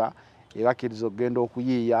olukusa ebakkiriza okugenda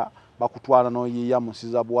okuyiiya bakutwala n'oyiiya mu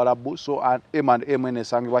Siza Buwalabu so M&M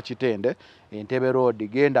enesangibwa Kitende Entebbe Road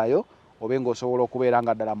gendayo obe ng'osobola okubeera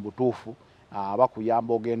nga ddala mu butuufu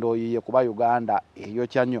bakuyamba ogenda oyiiye kuba Uganda eyo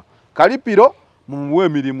kyanyo. Kalipiro mumuwe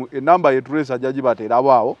emirimu enamba yetuleesa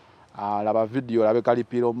jagibateerabwawo laba video labe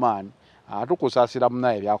Kalipiro man tukusasira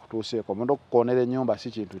munaye byakutuuseeko omuntu okukonera ennyumba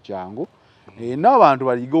si kintu kyangu n'abantu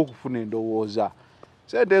baliga okufuna endowooza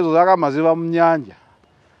sente ezo zakama ziva mu nnyanja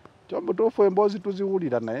kyomutuufu emboozi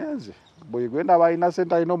tuziwulira naye nze bwe gwenda balina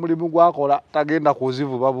sente alina omulimu gwakola tagenda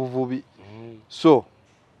kuzivuba buvubi so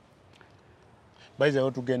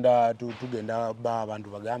baizewo tugenda ba abantu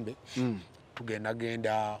bagambe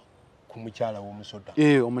genda ku mukyala w'omusota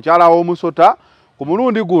omukyala w'omusota ku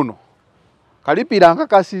mulundi guno Kalipiro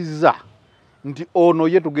nkakasizza nti ono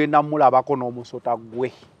ye tugenda mulabako n'omusota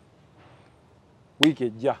gwe wiiki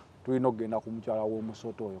ejja tulina okugenda ku mukyala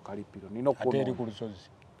w'omusota oyo Kalipiro nina ate ku lusozi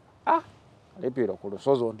Kalipiro ku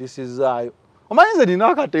lusozi ontisizaayo omanyi nze nina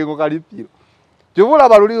akatengo Kalipiro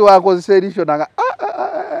kyobulaba luli wakozesa erisho nanga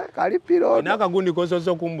Kalipiro nakagundi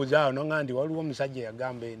kososo kumbuza ono ngandi waliwo omusajja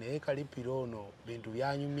yagamba naye Kalipiro ono bintu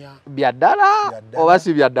byanyumya byaddala oba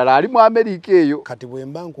si byaddala ali mu Amerika eyo kati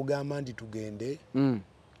bwemba nkugamba nti tugende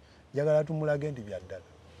njagala tumulage nti byaddala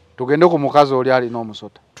tugende ku mukazi oli alina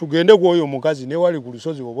omusota tugende ku oyo omukazi ne wali ku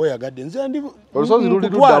lusozi oba oyagadde nze ndi olusozi luli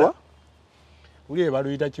luddawa luli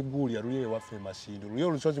baluyita Kiguulya luli ewaffe Masindi luli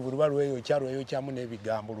olusozi bwe luba lweyo kyamu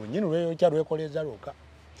n'ebigambo lunyini lweyo kya lwekoleza lwoka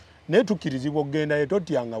naye tukkirizibwa okugenda ye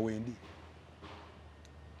totyanga wendi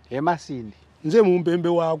Masindi nze mu mpembe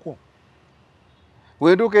waako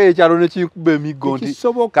wenduka ekyalo ne kinkuba emiggo nti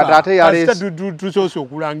kati ate yaleese tusoose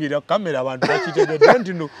okulangira kamera abantu bakitegedde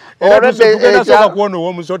nti no era tugenda soka kuona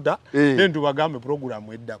ow'omusota then tubagambe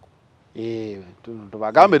programu eddako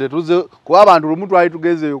tubagambe tetuze kuba abantu lumu twali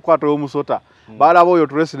tugenze okukwata ow'omusota balaba oyo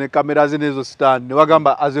tulesi ne kamera ze n'ezo stand ne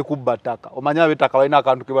bagamba aze kubba ttaka omanya ab'ettaka balina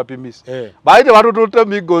akantu ke bapimisa baali tebatututte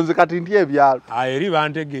emiggo nze kati nti ebyalo eri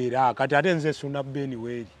bantegeera kati ate nze suna beni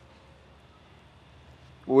weeri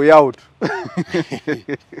way out